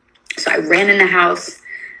 So I ran in the house.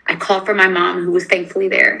 I called for my mom, who was thankfully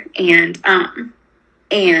there. And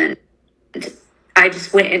I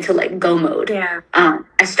just went into like go mode. Yeah.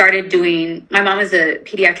 I started doing, my mom is a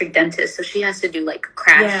pediatric dentist, so she has to do like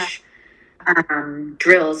crash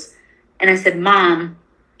drills. And I said, Mom,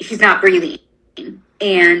 he's not breathing.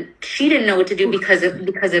 And she didn't know what to do because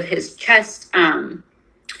of his chest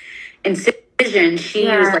incision. She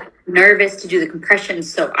was like nervous to do the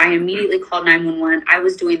compressions. So I immediately called 911. I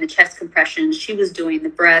was doing the chest compressions. She was doing the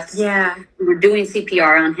breaths. Yeah. We were doing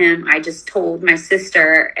CPR on him. I just told my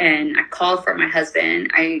sister, and I called for my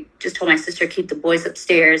husband. I just told my sister, keep the boys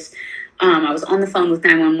upstairs. I was on the phone with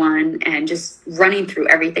 911 and just running through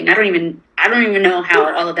everything. I don't even know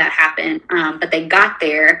how all of that happened. But they got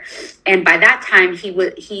there, and by that time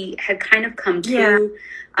he had kind of come to.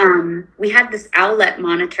 We had this outlet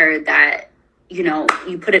monitor that, you know,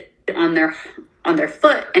 you put it on their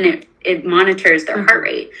foot, and it monitors their heart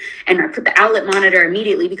rate. And I put the outlet monitor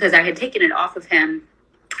immediately because I had taken it off of him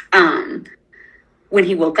when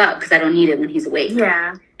he woke up, because I don't need it when he's awake.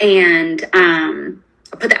 Yeah. And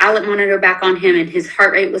I put the outlet monitor back on him, and his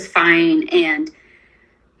heart rate was fine. And,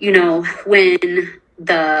 you know, when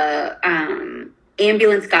the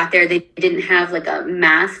ambulance got there, they didn't have like a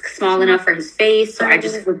mask small enough for his face. So I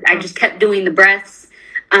just kept doing the breaths.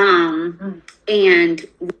 And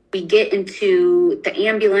we get into the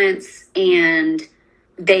ambulance, and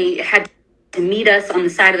they had to meet us on the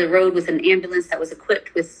side of the road with an ambulance that was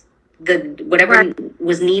equipped with whatever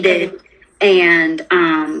was needed. And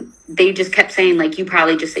they just kept saying, like, you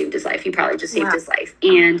probably just saved his life. You probably just saved his life.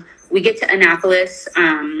 And we get to Annapolis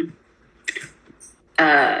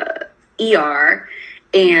ER,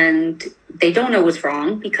 and they don't know what's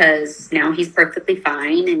wrong because now he's perfectly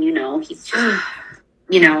fine. And, you know, he's just...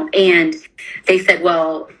 You know, and they said,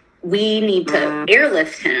 well, we need to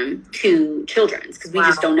airlift him to Children's because we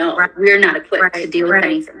just don't know. We're not equipped to deal with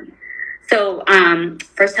anything. So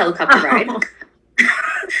first helicopter ride.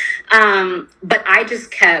 But I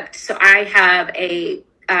just kept, so I have a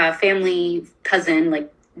family cousin,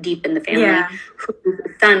 like deep in the family,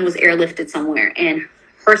 whose son was airlifted somewhere, and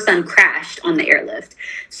her son crashed on the airlift.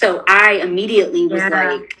 So I immediately was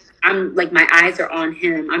like, I'm like, my eyes are on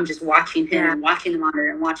him. I'm just watching him and watching the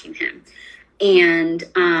monitor and watching him. And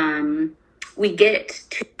we get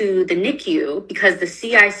to the NICU because the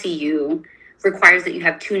CICU requires that you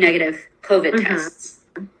have 2 negative COVID tests.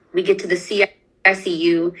 We get to the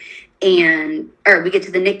CICU or we get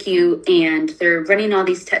to the NICU, and they're running all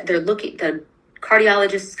these tests. They're looking, the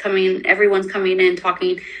cardiologist is coming, everyone's coming in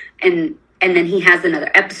talking. And then he has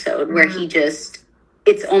another episode where he just,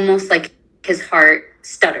 it's almost like his heart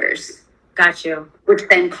stutters. Got you. Which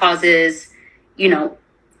then causes, you know,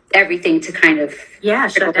 everything to kind of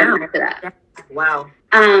shut down after that. Yeah. Wow.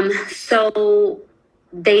 So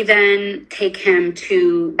they then take him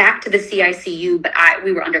back to the CICU, but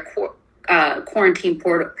we were under quarantine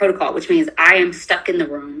protocol, which means I am stuck in the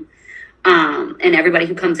room. And everybody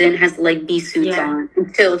who comes in has like B suits on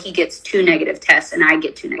until he gets 2 negative tests, and I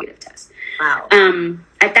get 2 negative tests. Wow.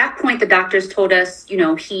 At that point, the doctors told us, you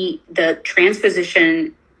know, the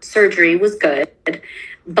transposition surgery was good,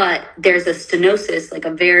 but there's a stenosis, like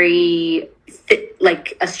a very,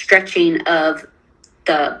 like a stretching of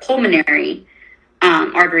the pulmonary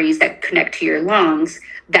arteries that connect to your lungs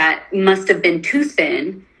that must have been too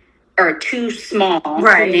thin. or too small,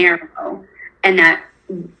 Right. too narrow, and that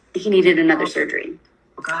he needed another surgery.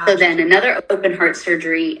 So then another open heart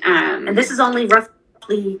surgery. And this is only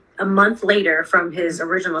roughly a month later from his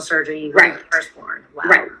original surgery when he was firstborn. Wow.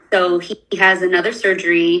 Right. So he has another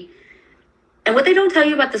surgery. And what they don't tell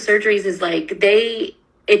you about the surgeries is like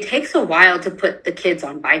it takes a while to put the kids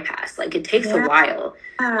on bypass. Like it takes a while.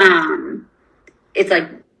 It's like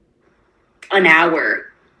an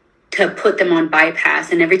hour to put them on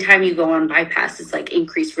bypass. And every time you go on bypass, it's like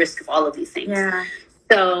increased risk of all of these things. Yeah.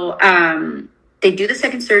 So they do the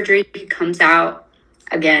second surgery. He comes out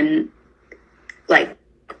again, like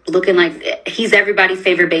looking like he's everybody's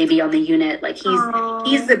favorite baby on the unit. Like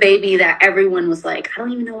he's the baby that everyone was like, I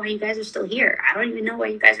don't even know why you guys are still here. I don't even know why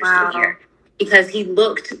you guys are still here. Because he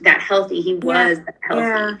looked that healthy. He was that healthy.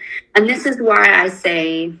 Yeah. And this is why I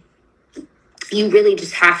say you really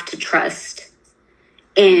just have to trust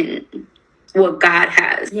in what God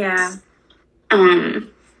has. Yeah.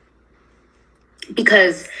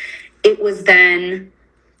 Because it was then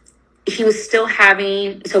he was still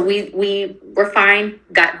having, so we were fine,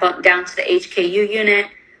 got bumped down to the HKU unit.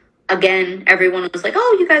 Again, everyone was like,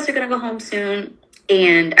 oh, you guys are going to go home soon.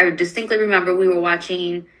 And I distinctly remember we were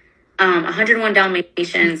watching 101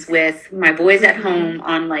 Dalmatians with my boys at home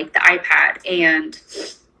on like the iPad. And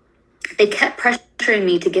they kept pressuring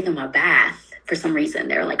me to give him a bath for some reason.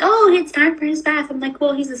 They were like, oh, it's time for his bath. I'm like,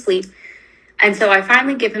 well, he's asleep. And so I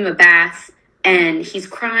finally give him a bath. And he's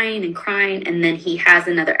crying and crying, and then he has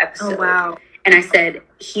another episode. Oh, wow. And I said,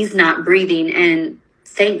 he's not breathing. And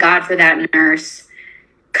thank God for that nurse,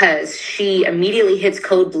 because she immediately hits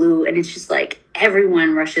code blue, and it's just like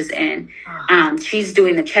everyone rushes in. She's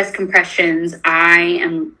doing the chest compressions. I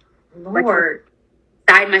am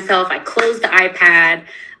beside myself. I close the iPad.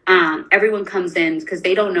 Everyone comes in because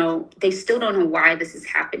they still don't know why this is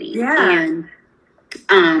happening. Yeah.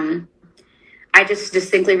 And I just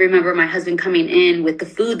distinctly remember my husband coming in with the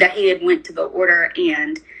food that he had went to go order,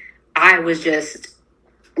 and I was just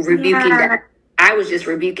rebuking death. I was just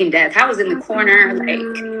rebuking death. I was in the corner, like,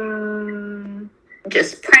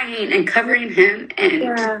 just praying and covering him,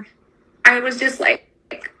 and I was just like,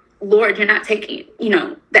 Lord, you're not taking,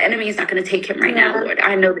 the enemy is not going to take him right now, Lord.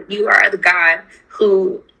 I know that you are the God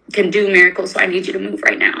who can do miracles, so I need you to move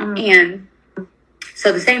right now. And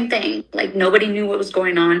so the same thing, like nobody knew what was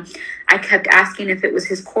going on. I kept asking if it was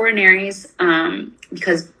his coronaries,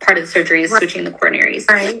 because part of the surgery is switching the coronaries.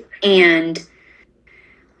 Right. And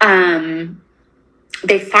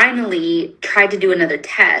they finally tried to do another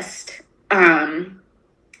test on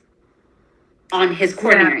his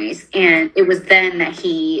coronaries. And it was then that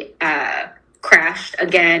he crashed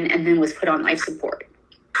again and then was put on life support.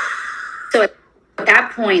 So at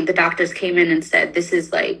that point, the doctors came in and said, this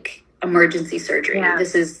is like emergency surgery. Yeah.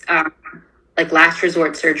 This is like last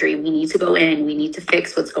resort surgery. We need to go in. We need to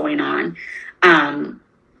fix what's going on.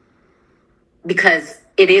 Because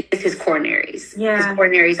it is his coronaries. Yeah. His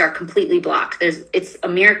coronaries are completely blocked. It's a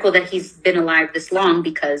miracle that he's been alive this long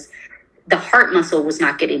because the heart muscle was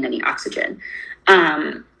not getting any oxygen.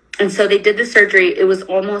 And so they did the surgery. It was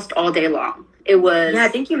almost all day long. It was... Yeah, I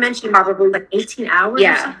think you mentioned probably like 18 hours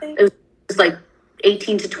or something. It was like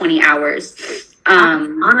 18 to 20 hours.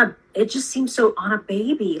 It just seems so on a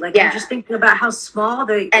baby. Like, I'm just thinking about how small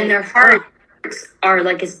and their hearts are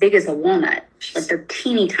like as big as a walnut. Like they're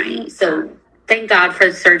teeny tiny. So thank God for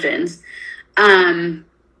the surgeons. And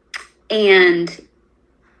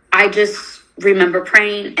I just remember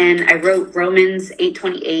praying, and I wrote Romans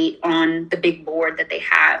 8:28 on the big board that they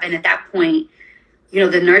have. And at that point,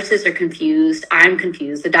 the nurses are confused. I'm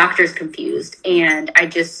confused. The doctor's confused. And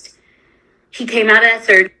he came out of that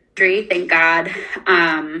surgery, thank God.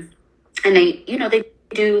 And they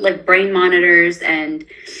do like brain monitors and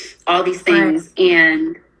all these things. Right.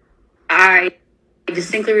 And I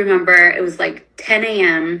distinctly remember it was like 10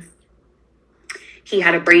 a.m. He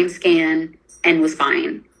had a brain scan and was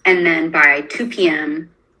fine. And then by 2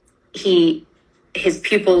 p.m., his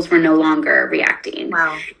pupils were no longer reacting.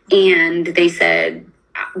 Wow. And they said,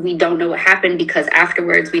 we don't know what happened, because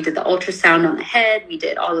afterwards we did the ultrasound on the head. We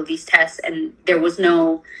did all of these tests, and there was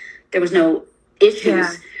no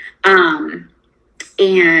issues. Yeah.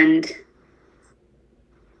 And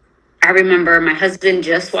I remember my husband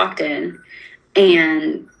just walked in,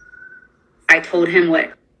 and I told him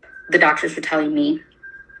what the doctors were telling me.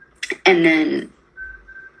 And then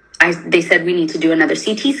they said, we need to do another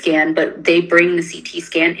CT scan, but they bring the CT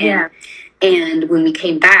scan in. Yeah. And when we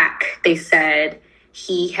came back, they said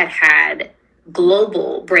he had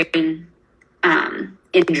global brain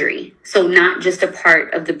injury. So not just a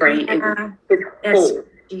part of the brain. Yeah. It was whole.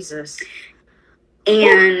 Jesus.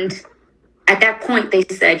 And at that point, they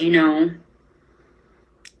said, you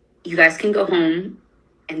guys can go home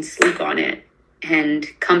and sleep on it and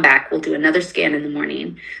come back. We'll do another scan in the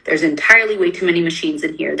morning. There's entirely way too many machines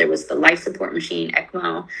in here. There was the life support machine,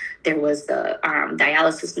 ECMO. There was the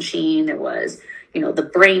dialysis machine. There was, the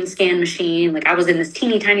brain scan machine. Like, I was in this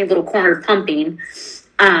teeny tiny little corner pumping.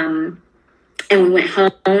 And we went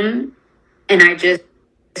home, and I just,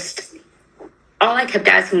 all I kept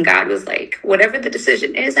asking God was like, whatever the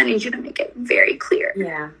decision is, I need you to make it very clear.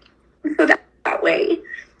 Yeah. So that way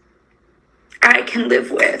I can live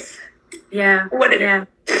with what it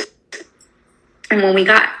is. And when we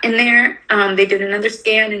got in there, they did another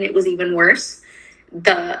scan, and it was even worse.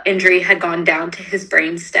 The injury had gone down to his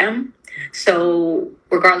brain stem. So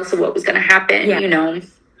regardless of what was going to happen,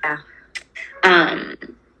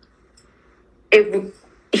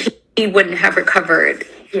 he wouldn't have recovered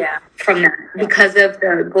from that. Because of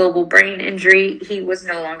the global brain injury, he was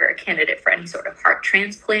no longer a candidate for any sort of heart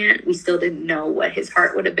transplant. We still didn't know what his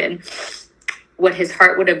heart would have been, what his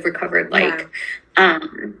heart would have recovered like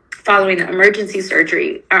following the emergency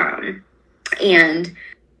surgery. And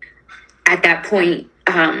at that point,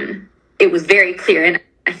 it was very clear. And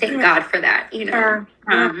I thank God for that,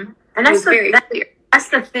 And that's very clear. That's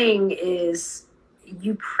the thing is,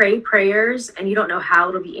 you pray prayers and you don't know how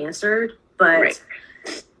it'll be answered, but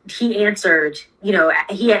he answered,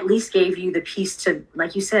 he at least gave you the peace to,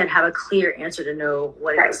 like you said, have a clear answer to know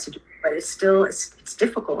what it is to do. But it's still, it's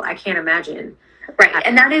difficult. I can't imagine. Right.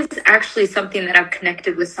 And that is actually something that I've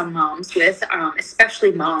connected with some moms with,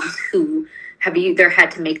 especially moms who have either had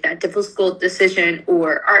to make that difficult decision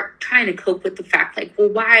or are trying to cope with the fact, like, well,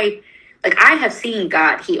 why? Like, I have seen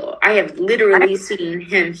God heal. I have literally seen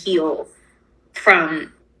him heal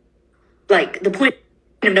from, like, the point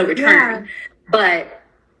of no return. But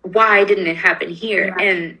why didn't it happen here?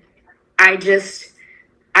 And I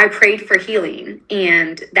prayed for healing,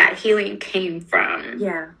 and that healing came from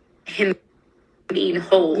him being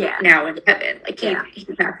whole now in heaven. Like, he's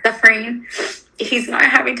not suffering. He's not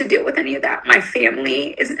having to deal with any of that. My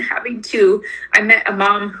family isn't having to. I met a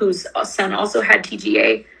mom whose son also had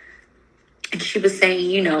TGA, and she was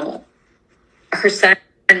saying, her son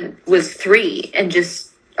was 3 and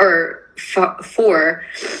or 4,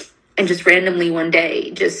 and just randomly one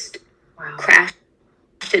day just crashed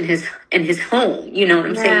in his home. You know what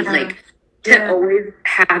I'm saying? Like, to always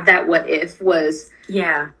have that what if was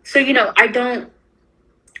so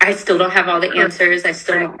I still don't have all the answers. I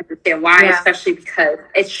still don't understand why, especially because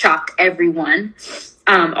it shocked everyone.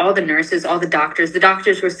 All the nurses, all the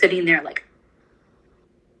doctors were sitting there like,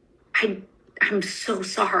 I'm so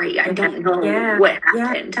sorry. I don't know what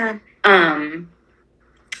happened.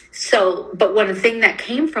 But one thing that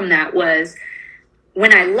came from that was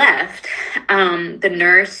when I left, the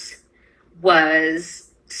nurse was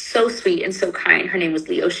so sweet and so kind. Her name was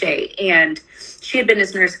Lee O'Shea, and she had been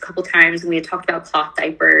his nurse a couple times, and we had talked about cloth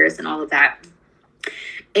diapers and all of that.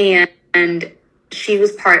 And she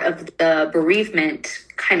was part of the bereavement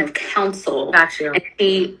kind of council. Gotcha.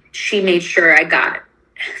 And she made sure I got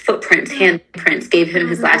footprints, handprints, gave him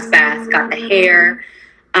his last bath, got the hair,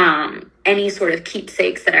 any sort of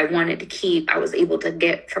keepsakes that I wanted to keep, I was able to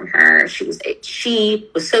get from her. She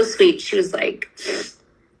was so sweet. She was like,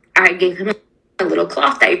 I gave him a little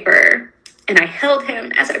cloth diaper, and I held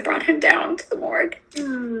him as I brought him down to the morgue.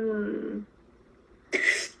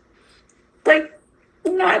 Like,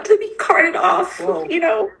 not to be carted off, A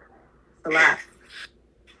lot.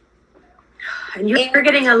 And you're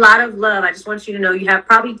getting a lot of love. I just want you to know, you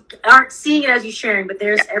probably aren't seeing it as you're sharing, but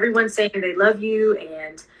there's everyone saying they love you,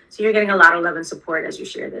 and so you're getting a lot of love and support as you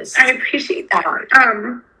share this. I appreciate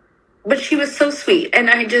that. But she was so sweet, and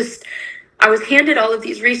I was handed all of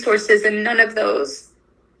these resources, and none of those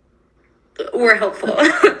were helpful.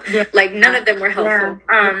 Like, none of them were helpful.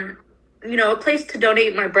 A place to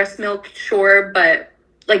donate my breast milk, sure, but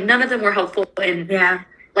like, none of them were helpful. And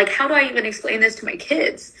like, how do I even explain this to my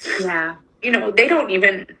kids? They don't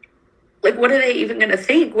even, like, what are they even going to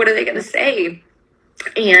think? What are they going to say?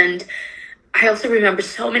 And I also remember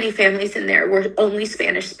so many families in there were only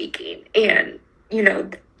Spanish speaking. And,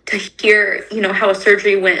 to hear, how a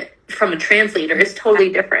surgery went from a translator is totally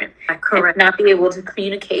different. Correct. And not be able to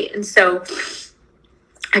communicate. And so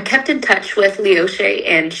I kept in touch with Leosha,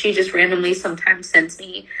 and she just randomly sometimes sends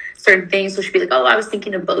me certain things. So she'd be like, oh, I was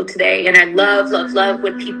thinking of Bo today. And I love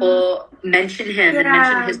when people mention him and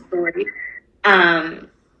mention his story.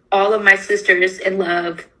 All of my sisters in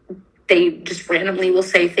love, they just randomly will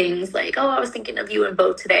say things like, oh, I was thinking of you and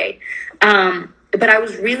Bo today. But I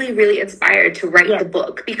was really, really inspired to write the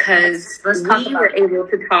book because we were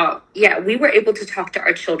able to talk to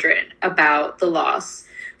our children about the loss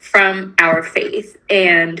from our faith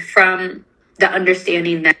and from the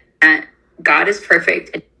understanding that God is perfect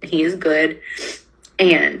and he is good.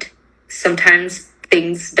 And sometimes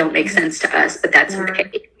things don't make sense to us, but that's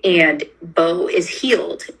okay. And Bo is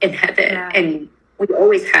healed in heaven and we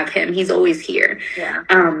always have him. He's always here. Yeah.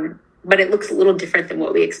 But it looks a little different than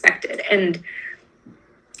what we expected. And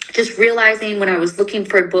just realizing when I was looking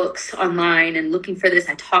for books online and looking for this,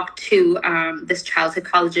 I talked to this child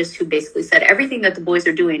psychologist who basically said everything that the boys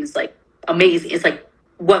are doing is like amazing. It's like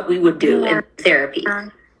what we would do in therapy.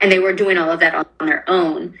 And they were doing all of that on their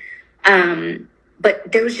own.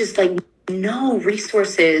 But there was just like no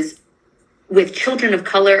resources with children of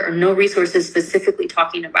color, or no resources specifically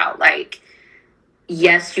talking about like,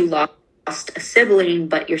 yes, you lost a sibling,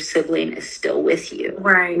 but your sibling is still with you.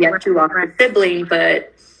 Right. Yes, you lost a sibling,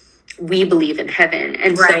 but we believe in heaven.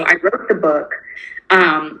 And so I wrote the book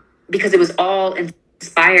because it was all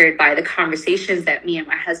inspired by the conversations that me and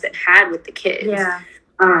my husband had with the kids. Yeah.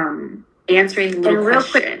 Answering little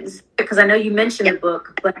questions. Because I know you mentioned the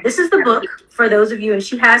book, but this is the book for those of you, and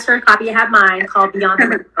she has her copy, I have mine, called Beyond the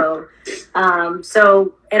Rainbow.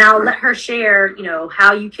 And I'll let her share, you know,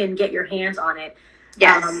 how you can get your hands on it.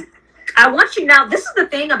 Yes. I want you now, this is the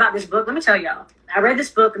thing about this book. Let me tell y'all, I read this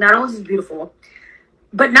book. Not only is it beautiful,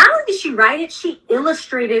 but not only did she write it, she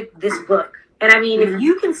illustrated this book. And I mean, if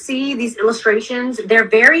you can see these illustrations, they're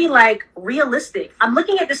very like realistic. I'm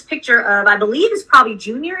looking at this picture of, I believe it's probably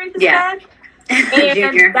Junior in his bag. And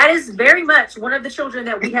Junior. That is very much one of the children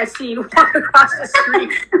that we had seen walk across the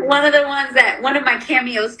street. One of the ones that, one of my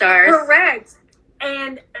cameo stars. Correct.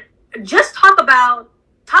 And just talk about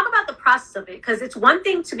the process of it, because it's one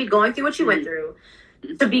thing to be going through what you went through,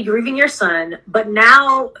 to be grieving your son, but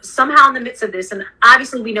now somehow in the midst of this, and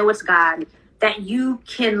obviously we know it's God, that you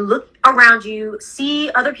can look around you,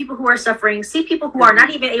 see other people who are suffering, see people who are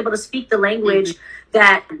not even able to speak the language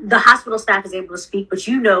that the hospital staff is able to speak, but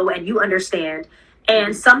you know and you understand.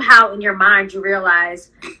 And somehow in your mind, you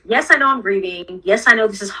realize, yes, I know I'm grieving. Yes, I know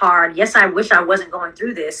this is hard. Yes, I wish I wasn't going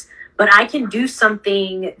through this, but I can do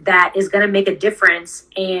something that is going to make a difference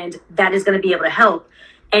and that is going to be able to help.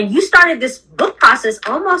 And you started this book process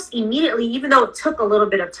almost immediately, even though it took a little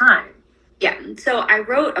bit of time. Yeah. So I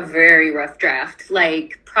wrote a very rough draft,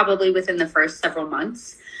 like probably within the first several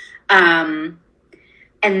months. And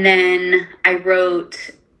then I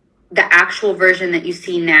wrote the actual version that you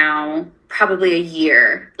see now, probably a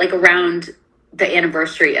year, like around the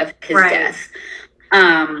anniversary of his death.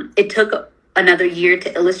 It took another year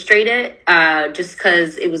to illustrate it, just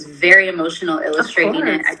because it was very emotional illustrating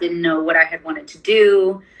it. I didn't know what I had wanted to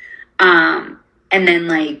do. And then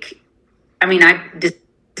like, I mean, I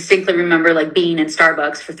distinctly remember like being in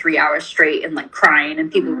Starbucks for 3 hours straight and like crying,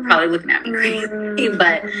 and people were probably looking at me crazy,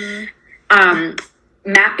 but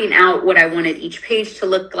mapping out what I wanted each page to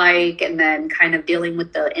look like, and then kind of dealing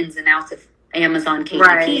with the ins and outs of Amazon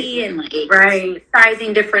KDP and like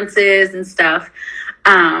sizing differences and stuff.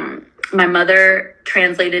 My mother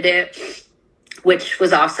translated it, which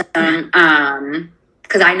was awesome,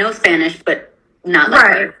 because I know Spanish, but not like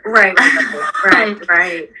her.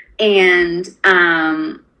 Right. And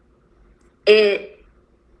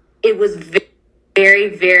it was very,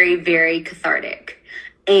 very, very cathartic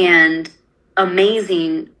and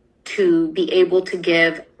amazing to be able to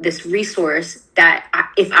give this resource that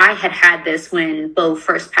if I had this when Bo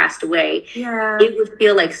first passed away, it would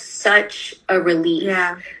feel like such a relief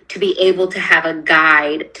to be able to have a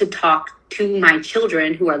guide to talk to my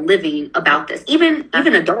children who are living about this, even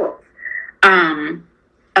adults,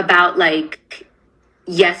 about like,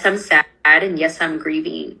 yes, I'm sad and yes, I'm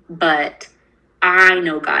grieving, but I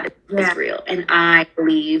know God is real, and I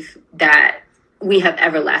believe that we have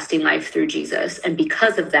everlasting life through Jesus. And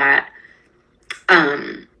because of that,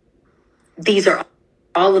 these are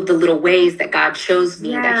all of the little ways that God shows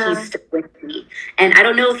me that he's still with me. And I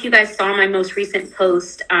don't know if you guys saw my most recent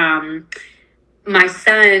post. My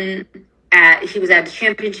son, he was at the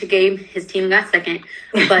championship game, his team got second,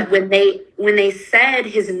 but when they said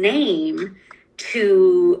his name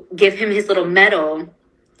to give him his little medal,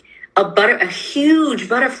 a huge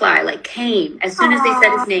butterfly like came as soon as they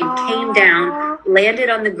said his name, came down, landed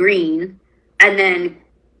on the green, and then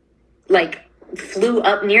like flew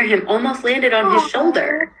up near him, almost landed on his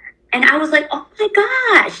shoulder. And I was like, oh my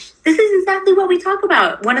gosh, this is exactly what we talk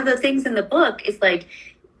about. One of the things in the book is like,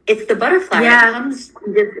 it's the butterfly that comes,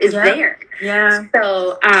 is there. Yeah.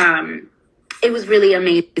 So it was really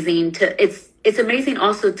amazing it's amazing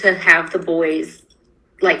also to have the boys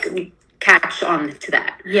like catch on to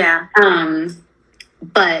that. Yeah.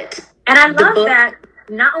 But and I love that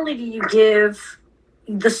not only do you give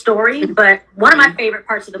the story, but one of my favorite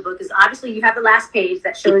parts of the book is obviously you have the last page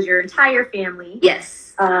that shows your entire family.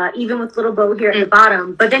 Yes. Even with little Bo here at the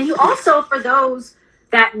bottom. But then you also, for those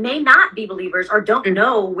that may not be believers or don't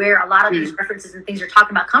know where a lot of these references and things you're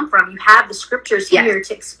talking about come from, you have the scriptures here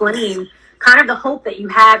to explain kind of the hope that you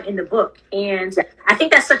have in the book. And I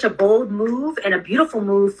think that's such a bold move and a beautiful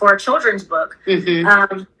move for a children's book,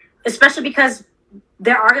 especially because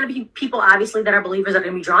there are going to be people, obviously, that are believers that are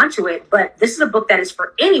going to be drawn to it. But this is a book that is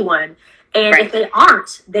for anyone. And if they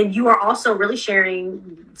aren't, then you are also really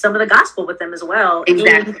sharing some of the gospel with them as well.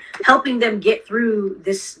 Exactly. And helping them get through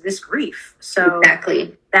this grief. So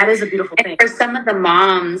that is a beautiful thing. For some of the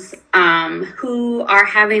moms who are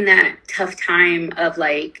having that tough time of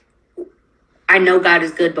like, I know God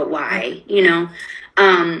is good, but why? You know?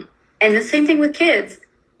 And the same thing with kids.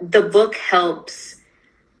 The book helps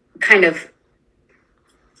kind of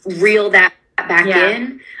reel that back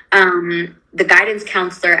in. The guidance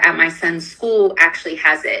counselor at my son's school actually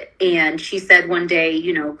has it. And she said one day,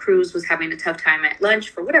 you know, Cruz was having a tough time at lunch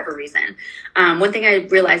for whatever reason. One thing I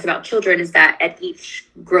realized about children is that at each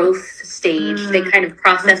growth stage, they kind of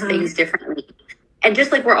process things differently. And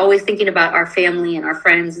just like we're always thinking about our family and our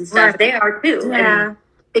friends and stuff, they are too. Yeah. And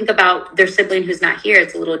think about their sibling who's not here.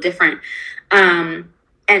 It's a little different.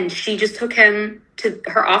 And she just took him to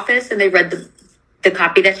her office and they read the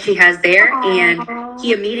copy that she has there. And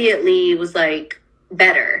he immediately was like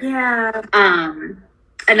better. Yeah.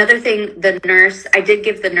 Another thing, the nurse, I did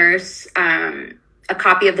give the nurse a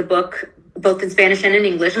copy of the book, both in Spanish and in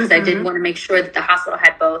English, because I did want to make sure that the hospital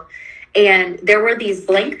had both. And there were these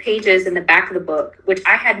blank pages in the back of the book, which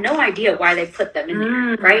I had no idea why they put them in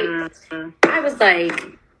there, right? I was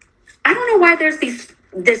like, I don't know why there's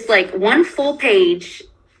this like one full page,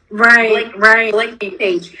 blank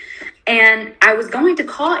page. And I was going to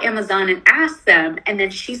call Amazon and ask them, and then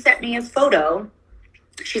she sent me a photo.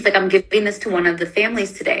 She's like, I'm giving this to one of the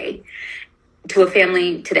families today, to a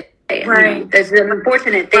family today. Right. You know, that's an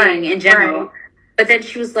unfortunate thing in general. Right. But then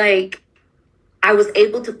she was like, I was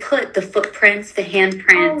able to put the footprints, the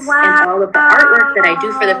handprints, and all of the artwork that I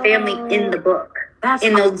do for the family in the book. That's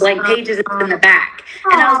in those blank pages in the back.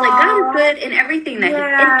 And I was like, God is good in everything that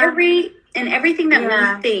in everything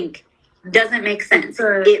that we think doesn't make sense.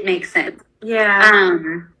 It makes sense.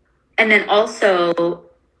 Yeah. And then also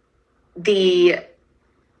the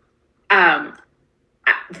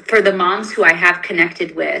for the moms who I have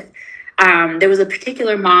connected with, there was a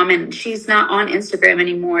particular mom, and she's not on Instagram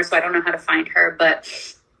anymore, so I don't know how to find her, but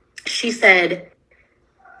she said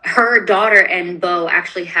her daughter and Bo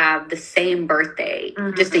actually have the same birthday,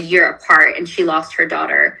 just a year apart, and she lost her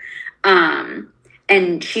daughter.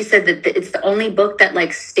 And she said that it's the only book that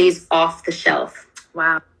like stays off the shelf.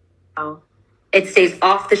 Wow. It stays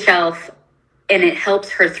off the shelf, and it helps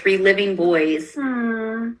her 3 living boys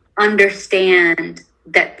understand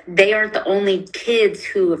that they aren't the only kids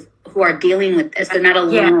who are dealing with this. They're not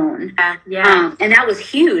alone. Yeah. And that was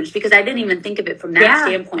huge because I didn't even think of it from that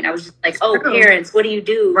standpoint. I was just like, oh, parents, what do you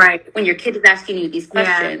do when your kid is asking you these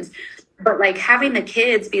questions? But like having the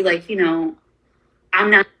kids be like, you know, I'm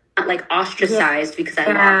not like ostracized because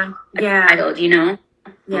I lost a child, you know?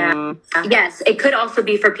 Yeah. Yes, it could also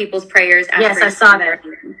be for people's prayers. Yes, I saw that.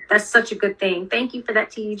 That's such a good thing. Thank you for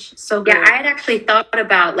that, Teej. So good. Yeah, I had actually thought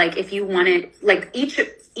about like if you wanted, like each of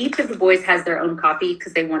the boys has their own copy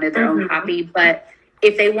because they wanted their own copy. But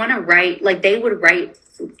if they want to write, like they would write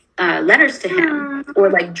letters to him or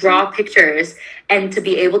like draw pictures, and to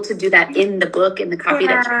be able to do that in the book, in the copy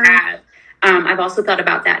that you have. I've also thought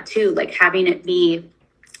about that too, like having it be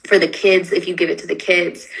for the kids if you give it to the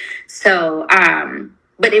kids. So,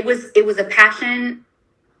 but it was a passion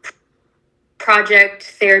project,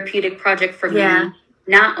 therapeutic project for me,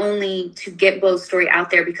 not only to get Bo's story out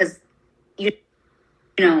there because you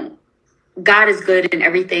know, God is good in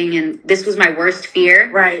everything, and this was my worst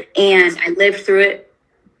fear. Right. And I lived through it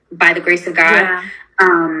by the grace of God.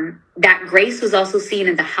 That grace was also seen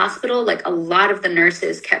in the hospital. Like a lot of the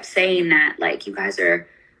nurses kept saying that, like, you guys are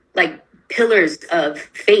like pillars of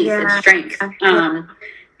faith and strength.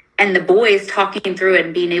 And the boys talking through it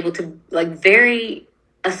and being able to like very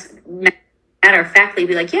matter of factly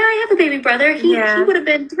be like, yeah, I have a baby brother. He would have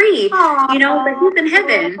been 3, you know, but he's in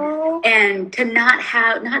heaven. And to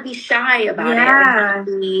not be shy about it,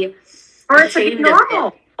 and be or it's like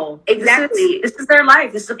normal. Exactly. This is their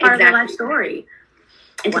life. This is a part of their life story.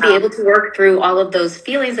 And to be able to work through all of those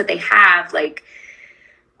feelings that they have, like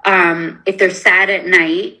if they're sad at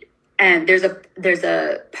night, and there's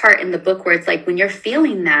a part in the book where it's like, when you're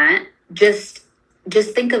feeling that, just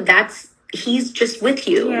think of he's just with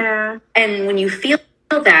you. Yeah. And when you feel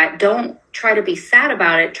that, don't try to be sad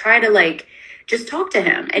about it. Try to like just talk to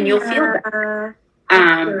him and you'll feel better.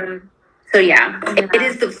 So it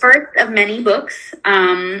is the first of many books,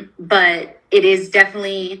 but it is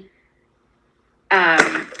definitely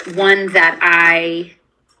one that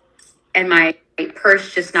and my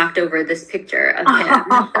purse just knocked over this picture of him.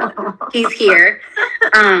 He's here.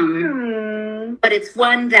 But it's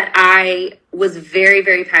one that I was very,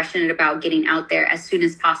 very passionate about getting out there as soon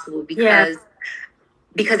as possible because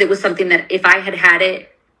it was something that if I had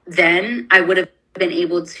it then, I would have been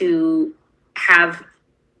able to have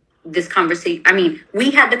this conversation. I mean, we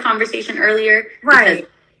had the conversation earlier. Right. Because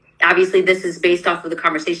obviously this is based off of the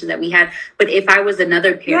conversation that we had. But if I was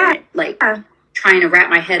another parent, trying to wrap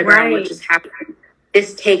my head around what just happened,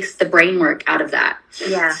 this takes the brain work out of that.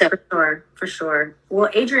 Yeah, so. For sure. Well,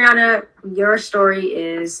 Adriana, your story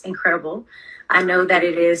is incredible. I know that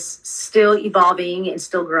it is still evolving and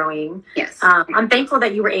still growing. Yes. I'm thankful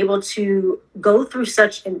that you were able to go through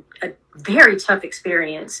such a very tough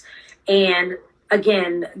experience. And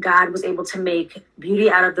again, God was able to make beauty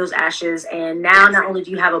out of those ashes. And now not only do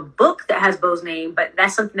you have a book that has Bo's name, but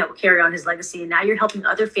that's something that will carry on his legacy. And now you're helping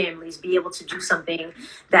other families be able to do something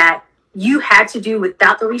that you had to do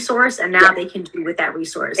without the resource, and now they can do with that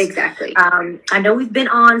resource. Exactly. I know we've been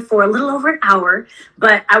on for a little over an hour,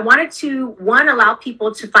 but I wanted to, allow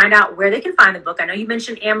people to find out where they can find the book. I know you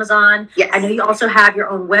mentioned Amazon. Yes. I know you also have your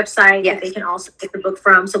own website that they can also get the book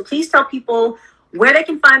from. So please tell people where they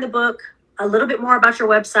can find the book, a little bit more about your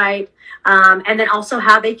website, and then also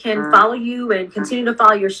how they can follow you and continue to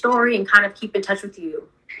follow your story and kind of keep in touch with you.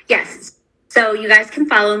 Yes. So you guys can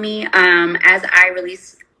follow me as I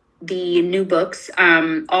release the new books,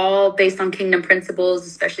 all based on kingdom principles,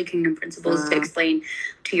 especially kingdom principles to explain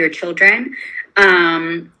to your children.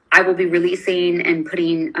 I will be releasing and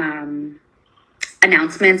putting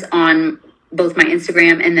announcements on both my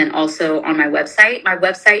Instagram and then also on my website. My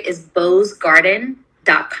website is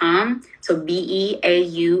bosgarden.com. So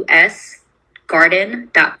BEAUS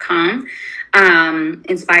garden.com.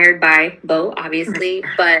 Inspired by Bo, obviously,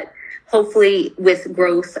 but hopefully with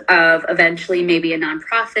growth of eventually maybe a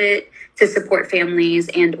nonprofit to support families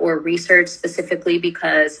and or research specifically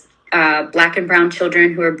because Black and brown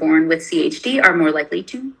children who are born with CHD are more likely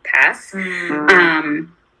to pass.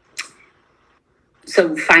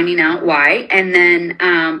 So finding out why, and then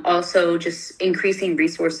also just increasing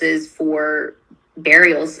resources for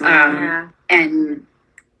burials and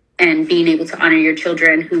being able to honor your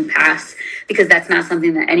children who pass, because that's not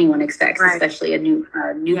something that anyone expects, especially a new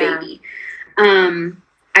baby.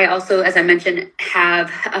 I also, as I mentioned,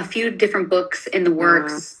 have a few different books in the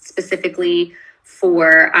works specifically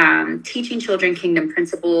for teaching children kingdom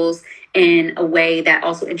principles in a way that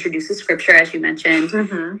also introduces scripture, as you mentioned.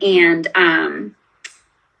 And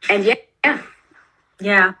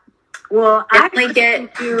well, definitely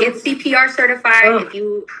get CPR certified if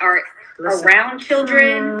you are around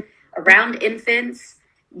children, around infants.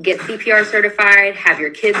 Get CPR certified. Have your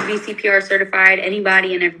kids be CPR certified.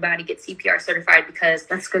 Anybody and everybody get CPR certified because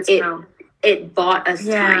that's good to know. It bought us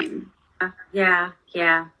time. Yeah,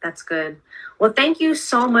 that's good. Well, thank you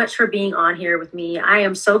so much for being on here with me. I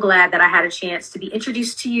am so glad that I had a chance to be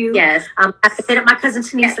introduced to you. Yes. I have to hit up my cousin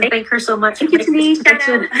Denise and thank her so much. Thank you, Denise.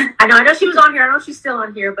 I know she was on here. I know she's still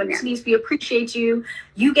on here, but Denise, we appreciate you.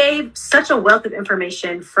 You gave such a wealth of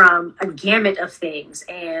information from a gamut of things,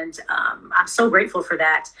 and I'm so grateful for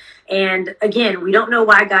that. And again, we don't know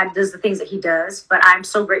why God does the things that he does, but I'm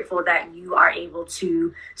so grateful that you are able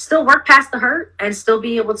to still work past the hurt and still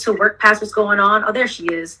be able to work past what's going on. Oh, there she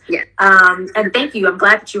is. Yeah. And thank you. I'm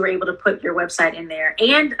glad that you were able to put your website in there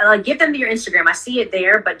and give them your Instagram. I see it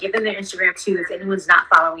there, but give them their Instagram too if anyone's not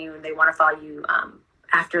following you and they want to follow you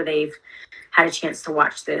after they've had a chance to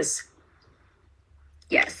watch this.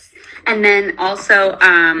 Yes. And then also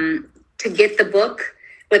to get the book,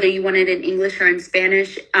 whether you want it in English or in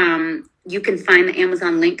Spanish, you can find the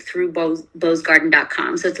Amazon link through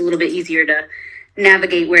bosgarden.com. So it's a little bit easier to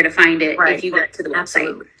navigate where to find it if you go to the website.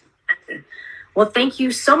 Absolutely. Well, thank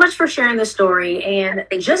you so much for sharing this story. And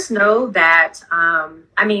just know that,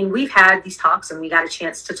 we've had these talks and we got a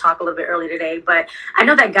chance to talk a little bit earlier today, but I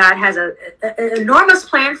know that God has an enormous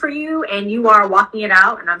plan for you and you are walking it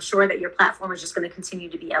out. And I'm sure that your platform is just going to continue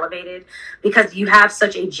to be elevated because you have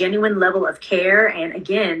such a genuine level of care. And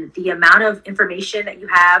again, the amount of information that you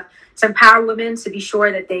have to empower women to be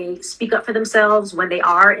sure that they speak up for themselves when they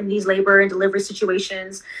are in these labor and delivery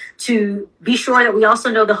situations, to be sure that we also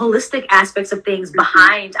know the holistic aspects of things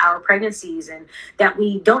behind our pregnancies and that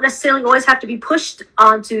we don't necessarily always have to be pushed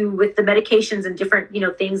onto with the medications and different,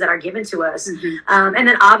 things that are given to us. And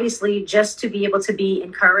then obviously just to be able to be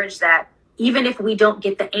encouraged that even if we don't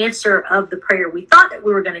get the answer of the prayer we thought that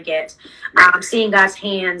we were going to get, seeing God's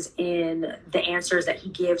hands in the answers that he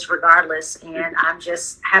gives regardless. And I'm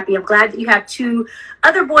just happy. I'm glad that you have two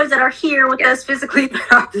other boys that are here with us physically,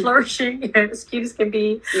 that are flourishing, as cute as can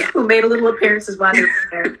be, who made a little appearances while they were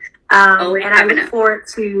there. And I look forward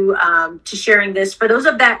to sharing this. For those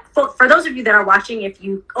of you that are watching, if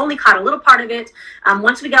you only caught a little part of it,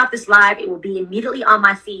 once we get off this live, it will be immediately on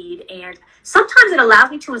my feed. And sometimes it allows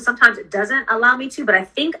me to, and sometimes it doesn't allow me to. But I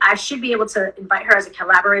think I should be able to invite her as a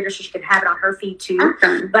collaborator so she can have it on her feed too.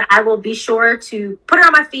 Awesome. But I will be sure to put it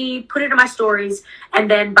on my feed, put it in my stories, and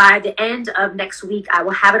then by the end of next week, I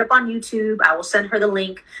will have it up on YouTube. I will send her the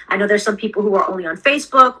link. I know there's some people who are only on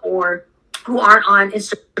Facebook or who aren't on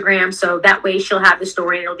Instagram, so that way she'll have the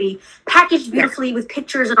story and it'll be packaged beautifully with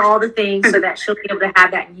pictures and all the things, so that she'll be able to have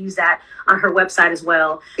that and use that on her website as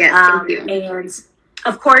well. Yes, thank you. And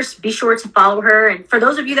of course, be sure to follow her. And for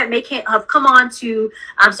those of you that may have come on to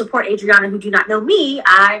support Adriana who do not know me,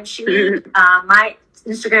 I'm Shani. My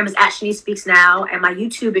Instagram is @ShaniSpeaksNow, and my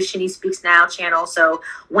YouTube is Shani Speaks Now channel. So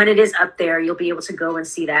when it is up there, you'll be able to go and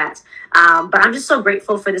see that. But I'm just so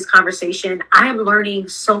grateful for this conversation. I am learning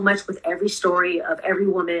so much with every story of every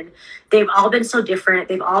woman. They've all been so different.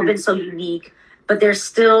 They've all been so unique, but there's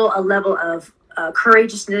still a level of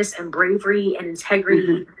courageousness and bravery and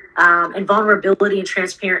integrity and vulnerability and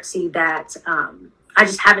transparency that I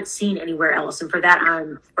just haven't seen anywhere else. And for that,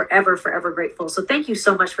 I'm forever, forever grateful. So thank you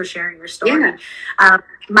so much for sharing your story.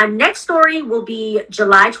 My next story will be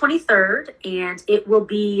July 23rd, and it will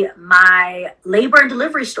be my labor and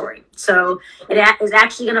delivery story. So it is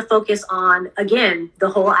actually going to focus on, again, the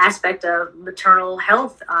whole aspect of maternal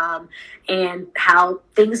health and how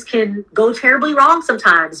things can go terribly wrong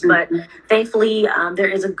sometimes. But thankfully, there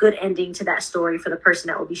is a good ending to that story for the person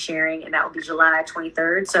that will be sharing, and that will be July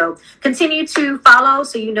 23rd. So continue to follow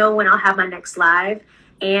so you know when I'll have my next live.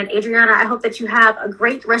 And Adriana, I hope that you have a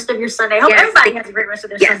great rest of your Sunday. I hope everybody has a great rest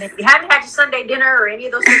of their Sunday. If you haven't had your Sunday dinner or any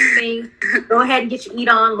of those sorts of things, go ahead and get your eat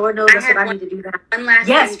on. Lord knows that's what I need to do that. One last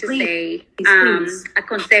thing to say, a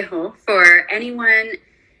consejo for anyone,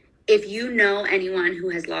 if you know anyone who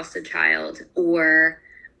has lost a child or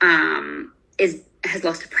has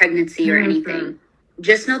lost a pregnancy or anything,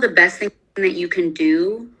 just know the best thing that you can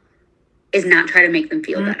do is not try to make them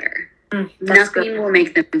feel better. Nothing will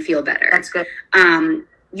make them feel better. That's good.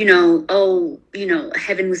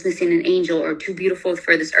 Heaven was missing an angel, or too beautiful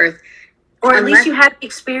for this earth. Or at least you have the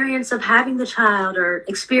experience of having the child, or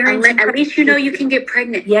experience. At least you know you can get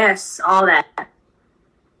pregnant. Yes, all that.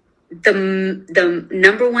 The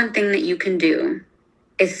number one thing that you can do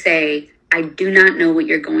is say, I do not know what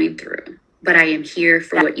you're going through, but I am here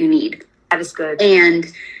for what you need. That is good.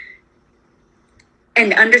 And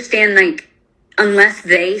understand, like, unless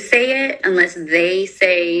they say,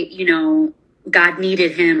 God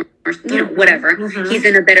needed him, or, whatever, he's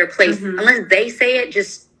in a better place. Unless they say it,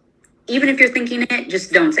 just, even if you're thinking it,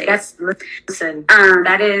 just don't say it. Listen,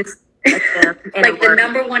 that is like the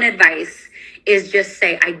number one advice is just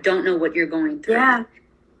say, I don't know what you're going through,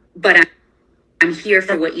 but I'm here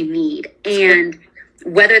for what you need. And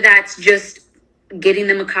whether that's just getting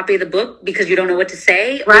them a copy of the book because you don't know what to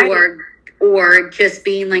say, or just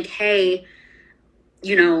being like, hey, do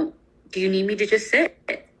you need me to just sit?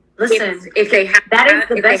 Listen, if they have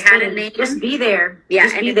a name, just be there. Yeah,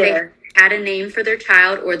 just and if there. They had a name for their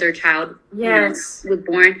child, or their child was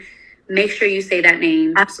born, make sure you say that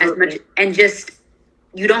name. Absolutely. As much, and just,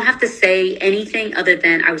 you don't have to say anything other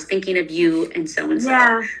than, I was thinking of you and so and so.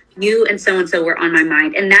 Yeah. You and so were on my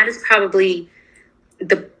mind. And that is probably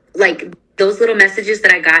those little messages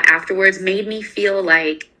that I got afterwards made me feel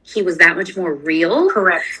like he was that much more real.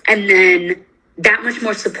 Correct. And then that much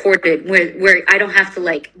more supported, where I don't have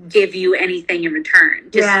to give you anything in return.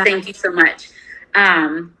 Just thank you so much.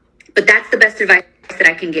 But that's the best advice that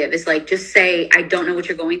I can give, is just say, I don't know what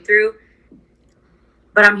you're going through,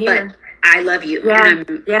 but I'm here. But I love you.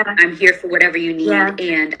 And I'm here for whatever you need.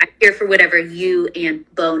 And I'm here for whatever you and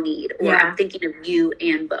Bo need. Or I'm thinking of you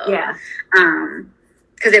and Bo.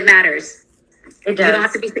 Because it matters. It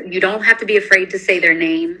does. You don't have to be afraid to say their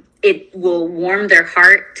name. It will warm their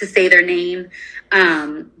heart to say their name,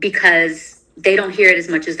 because they don't hear it as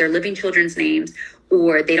much as their living children's names,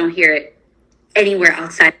 or they don't hear it anywhere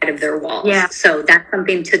outside of their walls. So that's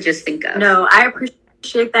something to just think of. No, I appreciate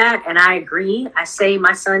appreciate that, and I agree. I say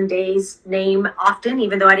my son Day's name often,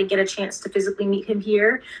 even though I didn't get a chance to physically meet him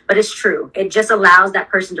here, but it's true. It just allows that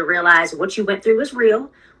person to realize what you went through is real.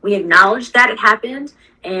 We acknowledge that it happened,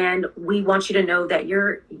 and we want you to know that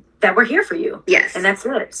we're here for you. Yes. And that's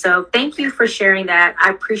it. So thank you for sharing that. I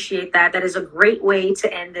appreciate that. That is a great way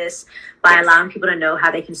to end this, by allowing people to know how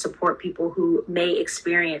they can support people who may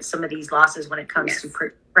experience some of these losses when it comes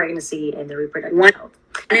to pregnancy and the reproductive health.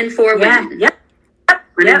 1 in 4 women. Yep.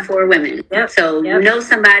 1 in 4 women. So you know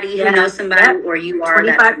somebody who knows somebody, or you are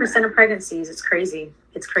 25% of pregnancies. It's crazy.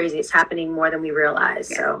 It's crazy. It's happening more than we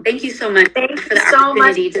realize. So thank you so much for the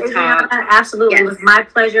opportunity to talk. Absolutely. It was my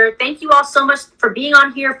pleasure. Thank you all so much for being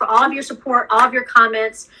on here, for all of your support, all of your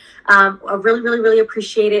comments. I really, really, really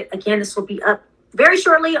appreciate it. Again, this will be up very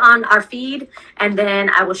shortly on our feed, and then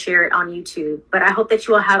I will share it on YouTube. But I hope that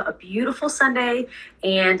you all have a beautiful Sunday,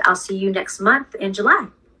 and I'll see you next month in July.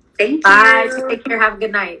 Thank you. Bye. Take care. Have a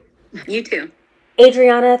good night. You too.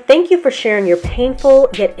 Adriana, thank you for sharing your painful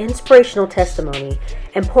yet inspirational testimony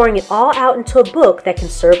and pouring it all out into a book that can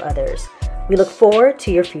serve others. We look forward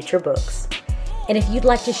to your future books. And if you'd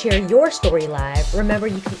like to share your story live, remember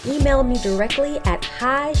you can email me directly at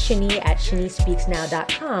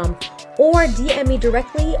hi@shanispeaksnow.com or DM me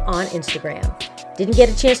directly on Instagram. Didn't get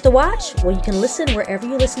a chance to watch? Well, you can listen wherever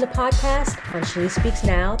you listen to podcasts on Shani Speaks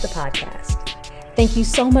Now, the podcast. Thank you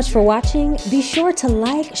so much for watching. Be sure to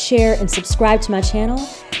like, share, and subscribe to my channel.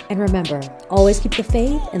 And remember, always keep the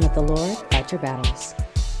faith and let the Lord fight your battles.